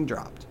could be getting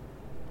dropped.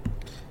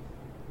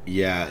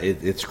 Yeah,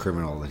 it's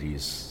criminal that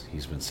he's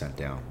been sent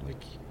down.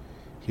 Like,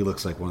 he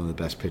looks like one of the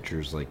best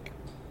pitchers, like,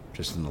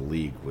 just in the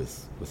league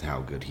with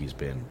how good he's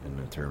been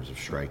in terms of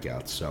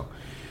strikeouts. So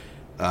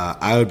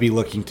I would be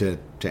looking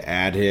to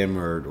add him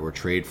or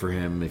trade for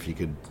him if you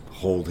could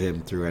hold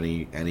him through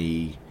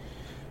any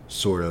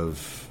sort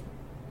of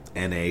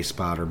NA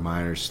spot or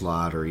minor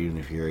slot, or even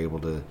if you're able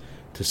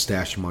to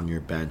stash him on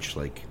your bench.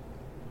 Like,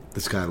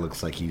 this guy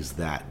looks like he's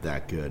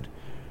that good.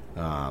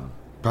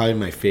 Probably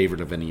my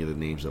favorite of any of the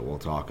names that we'll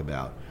talk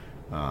about.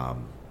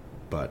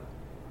 But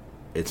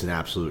it's an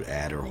absolute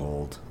add or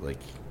hold. Like,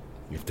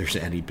 if there's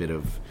any bit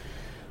of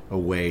a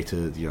way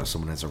to,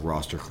 someone has a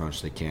roster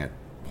crunch, they can't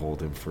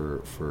hold him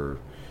for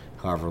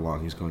however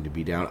long he's going to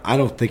be down. I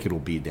don't think it'll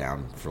be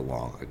down for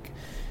long. Like,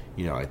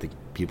 I think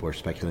people are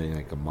speculating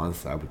like a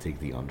month. I would take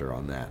the under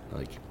on that.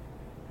 Like,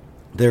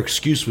 their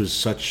excuse was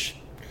such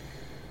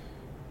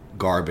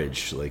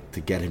garbage, like,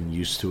 to get him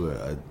used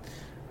to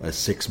a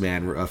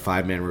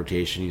 5-man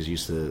rotation. He's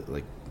used to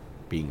like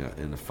being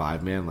in a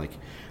 5-man. Like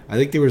I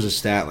think there was a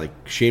stat like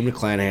Shane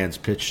McClanahan's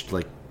pitched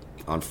like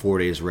on 4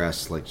 days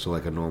rest, like so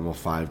like a normal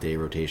 5-day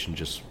rotation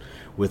just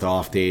with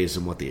off days,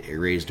 and what the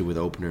Rays do with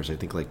openers. I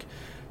think like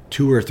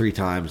 2 or 3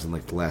 times in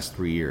like the last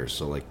 3 years.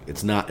 So like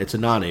it's a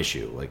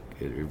non-issue. Like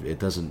it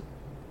doesn't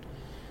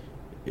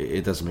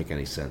make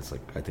any sense.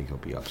 Like I think he'll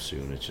be up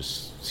soon. It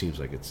just seems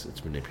like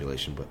it's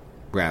manipulation, but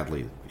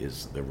Bradley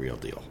is the real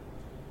deal.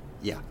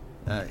 Yeah,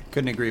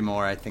 couldn't agree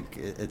more. I think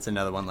it's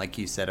another one, like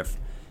you said, if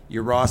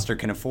your roster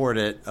can afford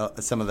it,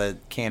 some of the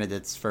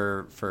candidates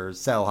for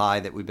sell high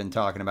that we've been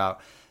talking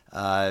about,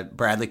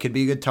 Bradley could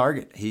be a good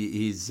target.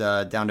 He's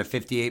down to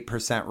 58%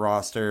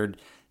 rostered.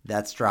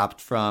 That's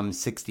dropped from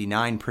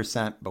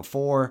 69%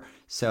 before.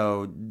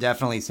 So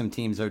definitely some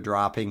teams are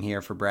dropping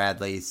here for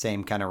Bradley.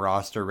 Same kind of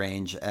roster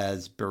range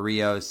as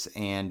Barrios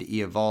and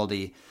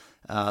Eovaldi.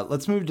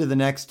 Let's move to the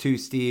next two,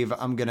 Steve.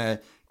 I'm going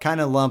to kind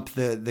of lump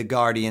the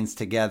Guardians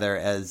together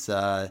as,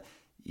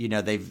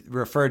 they've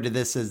referred to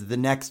this as the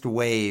next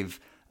wave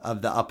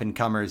of the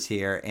up-and-comers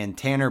here. And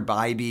Tanner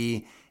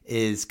Bybee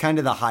is kind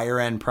of the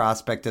higher-end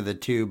prospect of the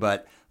two,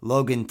 but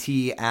Logan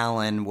T.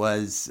 Allen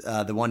was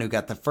the one who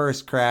got the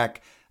first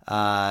crack.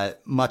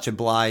 Much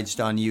obliged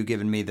on you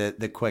giving me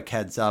the quick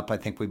heads up. I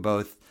think we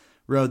both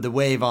rode the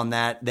wave on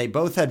that. They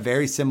both had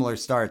very similar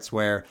starts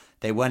where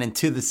they went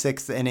into the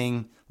 6th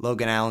inning.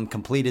 Logan Allen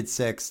completed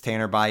 6,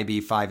 Tanner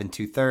Bybee 5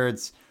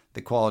 2/3.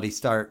 The quality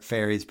start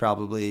fairies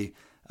probably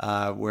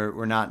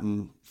were not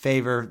in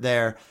favor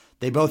there.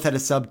 They both had a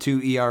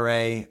sub-2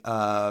 ERA,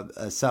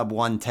 a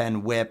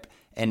sub-110 whip,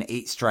 and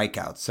 8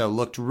 strikeouts. So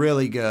looked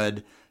really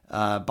good.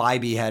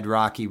 Bybee had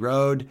Rocky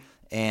Road,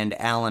 and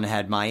Allen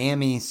had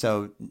Miami,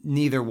 so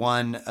neither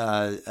one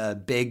a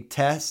big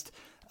test,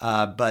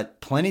 but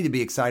plenty to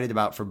be excited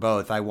about for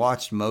both. I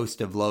watched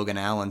most of Logan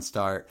Allen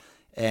start,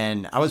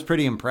 and I was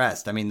pretty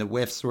impressed. I mean, the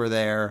whiffs were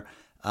there.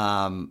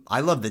 I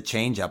love the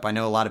changeup. I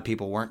know a lot of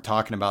people weren't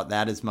talking about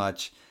that as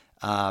much,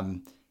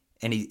 and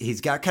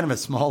he's got kind of a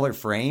smaller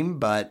frame,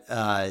 but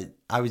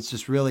I was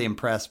just really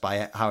impressed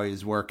by how he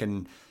was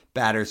working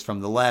batters from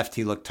the left.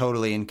 He looked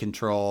totally in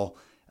control,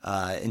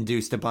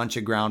 induced a bunch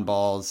of ground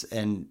balls,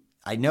 and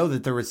I know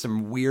that there was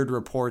some weird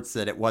reports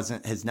that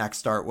his next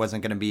start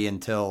wasn't going to be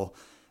until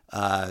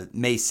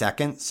May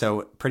 2nd,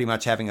 so pretty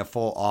much having a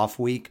full off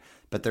week.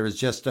 But there was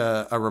just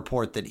a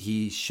report that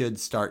he should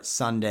start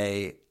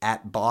Sunday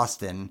at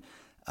Boston.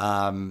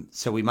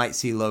 So we might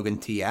see Logan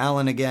T.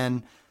 Allen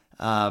again.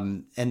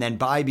 And then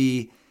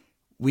Bybee,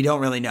 we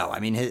don't really know. I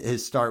mean,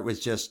 his start was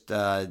just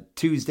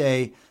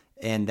Tuesday,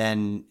 and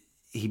then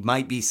he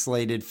might be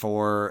slated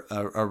for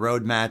a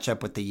road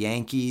matchup with the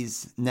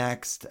Yankees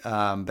next,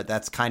 but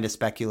that's kind of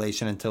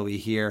speculation until we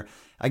hear.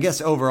 I guess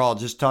overall,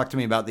 just talk to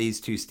me about these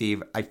two,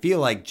 Steve. I feel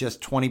like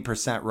just 20%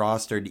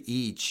 rostered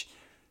each.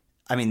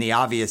 I mean, the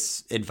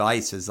obvious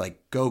advice is like,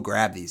 go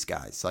grab these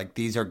guys. Like,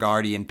 these are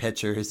Guardian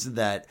pitchers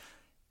that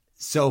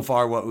so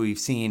far what we've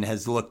seen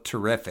has looked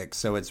terrific.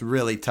 So it's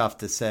really tough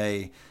to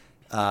say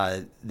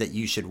that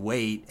you should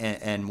wait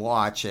and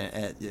watch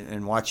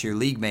your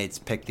league mates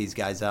pick these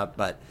guys up.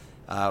 But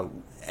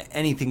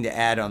anything to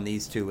add on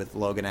these two with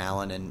Logan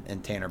Allen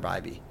and Tanner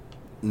Bybee?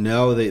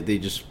 No, they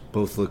just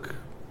both look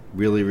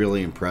really,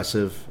 really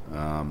impressive.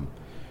 I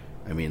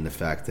mean, the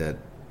fact that,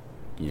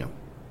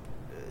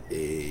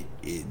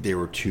 there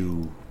were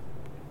two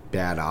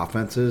bad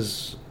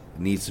offenses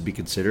needs to be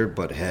considered.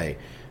 But, hey,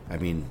 I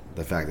mean,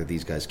 the fact that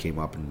these guys came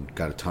up and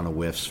got a ton of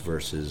whiffs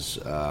versus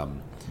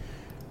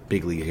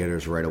big league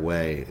hitters right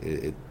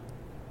away,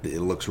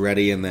 it looks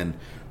ready. And then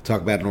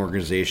talk about an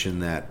organization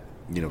that,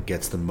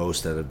 gets the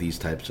most out of these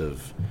types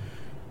of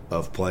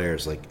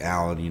players. Like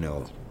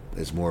Allen,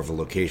 is more of a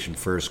location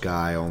first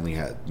guy, only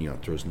had,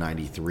 throws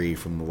 93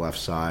 from the left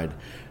side.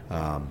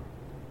 A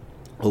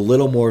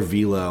little more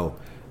velo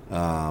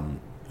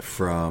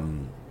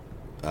from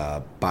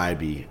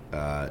Bybee,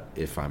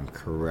 if I'm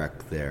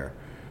correct there.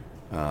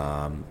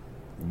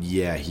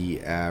 He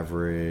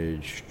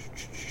averaged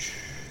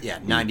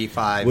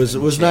 95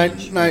 was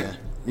change.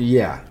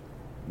 Yeah,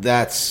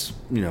 that's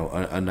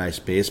a nice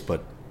base,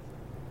 but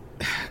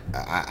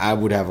I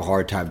would have a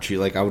hard time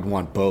choosing. Like, I would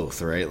want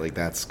both, right? Like,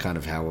 that's kind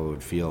of how I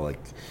would feel. Like,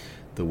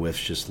 the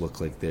whiffs just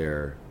look like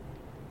they're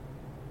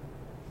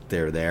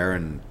there,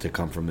 and to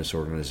come from this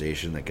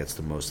organization that gets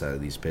the most out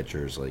of these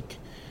pitchers, like,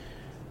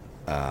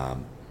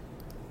 and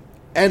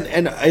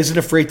isn't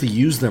afraid to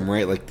use them,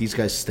 right? Like, these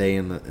guys stay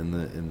in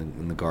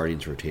the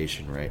Guardians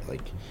rotation, right?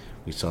 Like,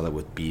 we saw that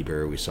with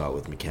Bieber, we saw it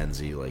with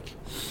McKenzie. Like,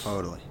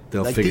 totally,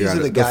 they'll figure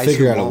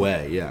out a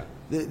way. Yeah.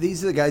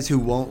 These are the guys who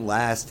won't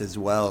last as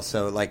well.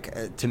 So,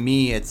 like, to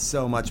me, it's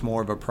so much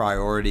more of a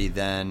priority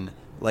than,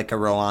 like, a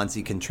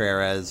Roansy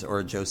Contreras or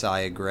a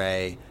Josiah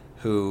Gray,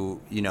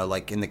 who,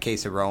 like in the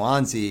case of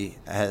Roansy,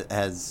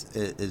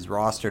 is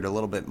rostered a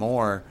little bit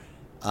more.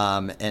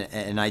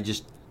 And I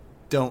just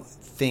don't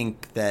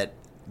think that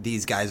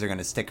these guys are going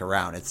to stick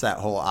around. It's that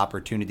whole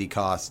opportunity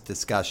cost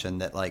discussion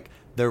that, like,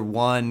 they're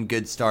one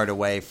good start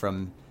away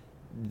from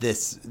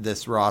this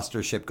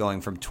rostership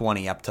going from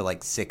 20 up to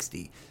like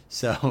 60.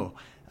 So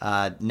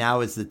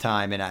now is the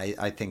time, and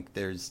I think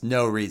there's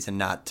no reason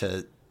not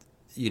to,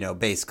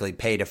 basically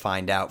pay to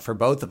find out for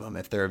both of them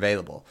if they're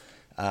available.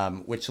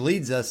 Which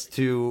leads us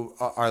to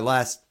our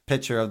last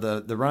pitcher of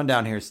the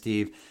rundown here,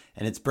 Steve,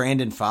 and it's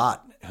Brandon Pfaadt,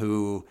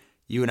 who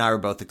you and I were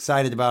both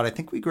excited about. I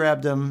think we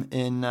grabbed him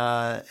in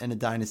a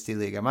dynasty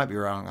league. I might be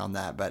wrong on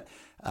that, but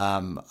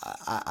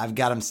I've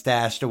got him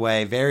stashed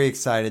away. Very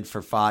excited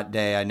for Pfaadt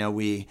Day. I know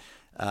we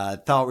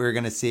thought we were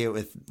going to see it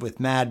with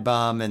Mad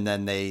Bum, and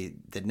then they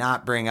did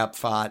not bring up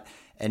Pfaadt.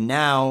 And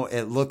now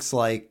it looks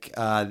like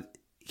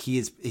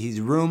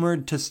he's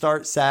rumored to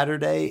start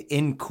Saturday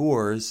in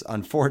Coors,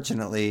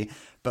 unfortunately,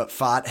 but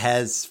Pfaadt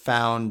has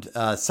found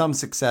some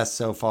success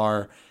so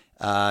far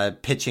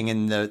pitching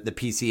in the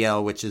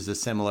PCL, which is a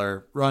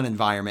similar run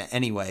environment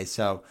anyway.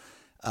 So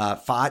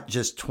Pfaadt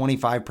just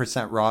 25%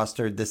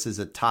 rostered. This is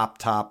a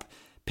top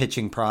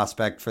pitching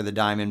prospect for the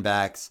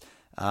Diamondbacks.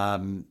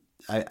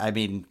 I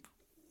mean,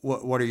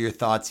 what are your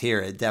thoughts here?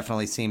 It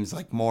definitely seems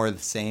like more of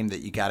the same,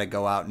 that you got to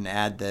go out and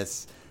add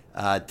this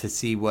to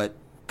see what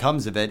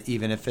comes of it,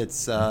 even if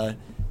it's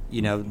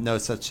no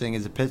such thing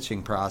as a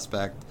pitching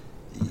prospect.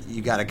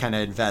 You got to kind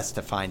of invest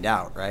to find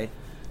out, right?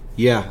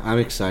 Yeah, I'm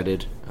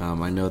excited.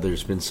 I know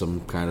there's been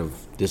some kind of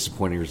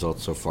disappointing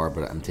results so far,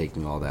 but I'm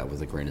taking all that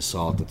with a grain of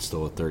salt. It's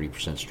still a 30%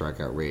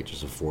 strikeout rate,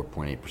 just a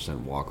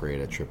 4.8% walk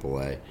rate at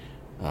AAA.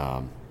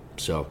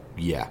 So,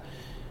 yeah,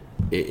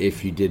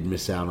 if you did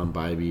miss out on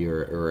Bybee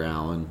or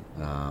Allen,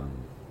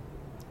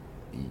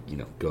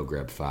 go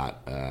grab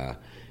Pfaadt.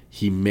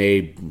 He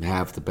may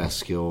have the best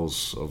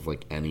skills of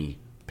like any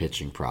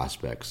pitching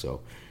prospect,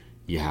 so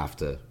you have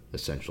to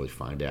essentially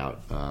find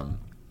out.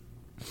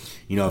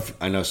 If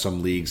I know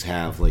some leagues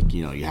have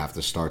you have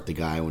to start the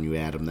guy when you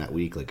add him that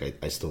week.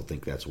 Like I still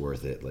think that's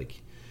worth it.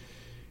 Like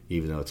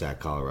even though it's at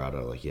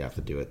Colorado, like you have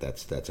to do it.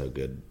 That's how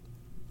good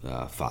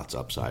Pfaadt's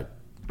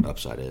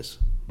upside is.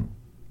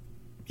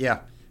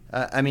 Yeah,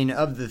 I mean,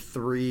 of the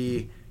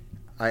three,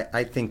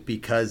 I think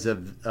because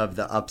of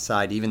the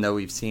upside, even though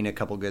we've seen a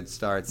couple good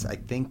starts, I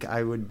think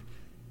I would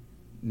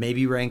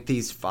maybe rank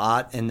these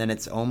Pfaadt, and then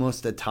it's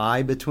almost a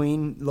tie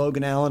between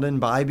Logan Allen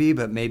and Bybee,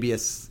 but maybe a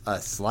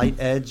slight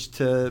edge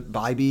to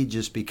Bybee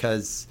just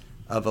because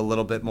of a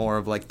little bit more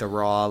of like the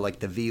raw, like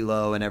the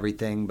velo and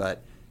everything.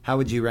 But how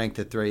would you rank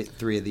the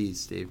three of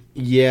these, Steve?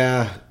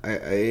 Yeah,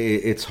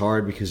 it's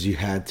hard because you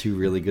had two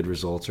really good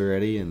results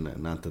already,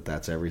 and not that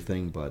that's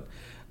everything, but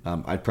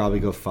I'd probably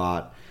go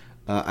Pfaadt.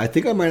 I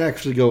think I might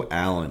actually go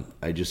Allen.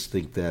 I just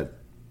think that,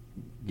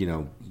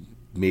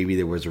 maybe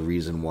there was a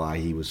reason why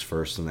he was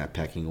first in that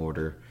pecking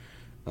order.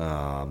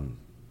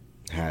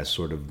 Has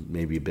sort of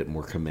maybe a bit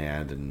more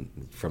command,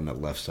 and from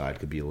that left side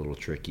could be a little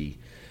tricky.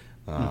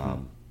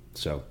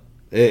 So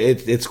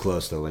it's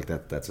close though. Like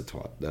that's a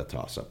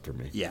toss up for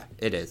me. Yeah,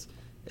 it is.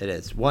 It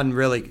is. One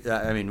really,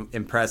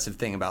 impressive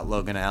thing about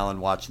Logan Allen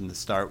watching the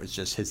start was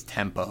just his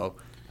tempo.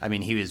 I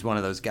mean, he was one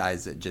of those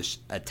guys that just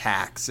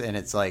attacks, and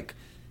it's like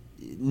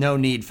no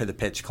need for the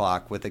pitch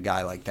clock with a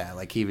guy like that.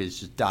 Like he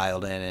was just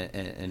dialed in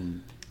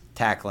and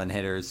tackling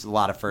hitters, a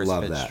lot of first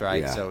pitch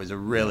strikes. Yeah. So it was a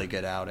really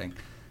good outing.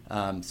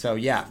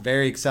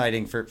 Very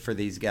exciting for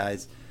these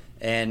guys.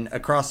 And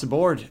across the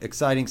board,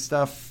 exciting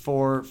stuff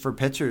for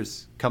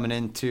pitchers coming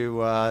into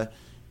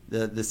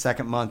the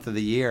second month of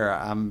the year.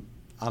 I'm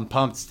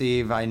pumped,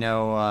 Steve. I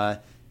know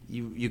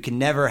you can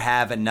never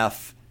have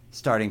enough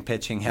starting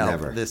pitching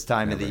help this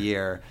time of the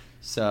year.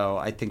 So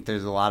I think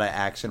there's a lot of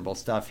actionable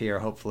stuff here.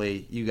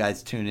 Hopefully you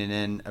guys tuning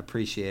in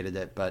appreciated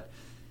it. But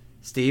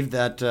Steve,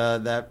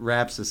 that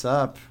wraps us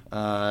up.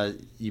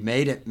 You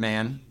made it,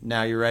 man.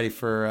 Now you're ready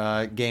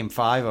for Game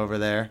 5 over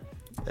there,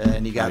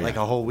 and you got like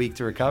a whole week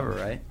to recover,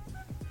 right?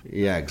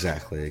 Yeah,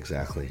 exactly.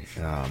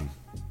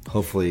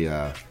 Hopefully,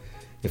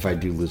 if I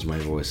do lose my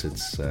voice,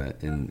 it's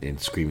in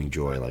screaming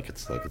joy, like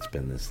it's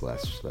been this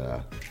last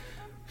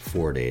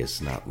 4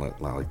 days, not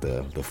like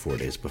the 4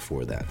 days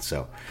before that.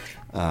 So,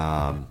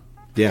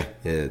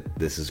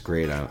 this is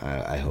great.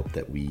 I hope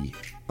that we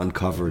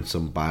uncovered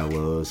some buy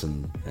lows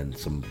and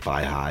some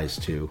buy highs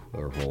too,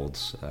 or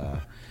holds.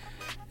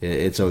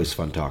 It's always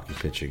fun talking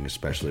pitching,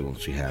 especially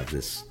once we have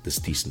this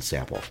decent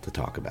sample to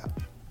talk about.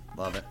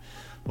 Love it.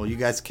 Well, you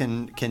guys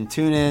can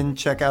tune in,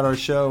 check out our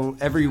show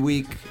every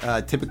week.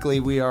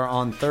 Typically, we are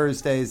on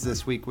Thursdays.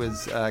 This week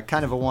was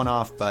kind of a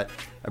one-off, but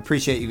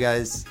appreciate you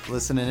guys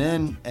listening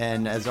in.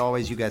 And as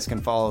always, you guys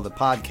can follow the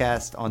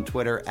podcast on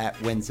Twitter at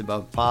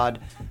WinsAbovePod.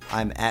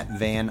 I'm at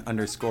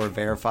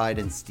Van_verified,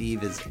 and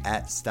Steve is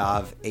at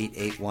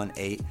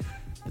Stav8818.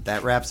 But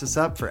that wraps us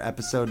up for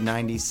episode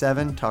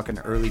 97, talking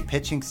early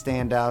pitching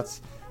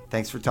standouts.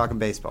 Thanks for talking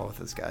baseball with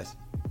us, guys.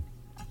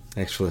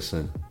 Thanks for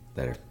listening.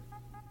 Later.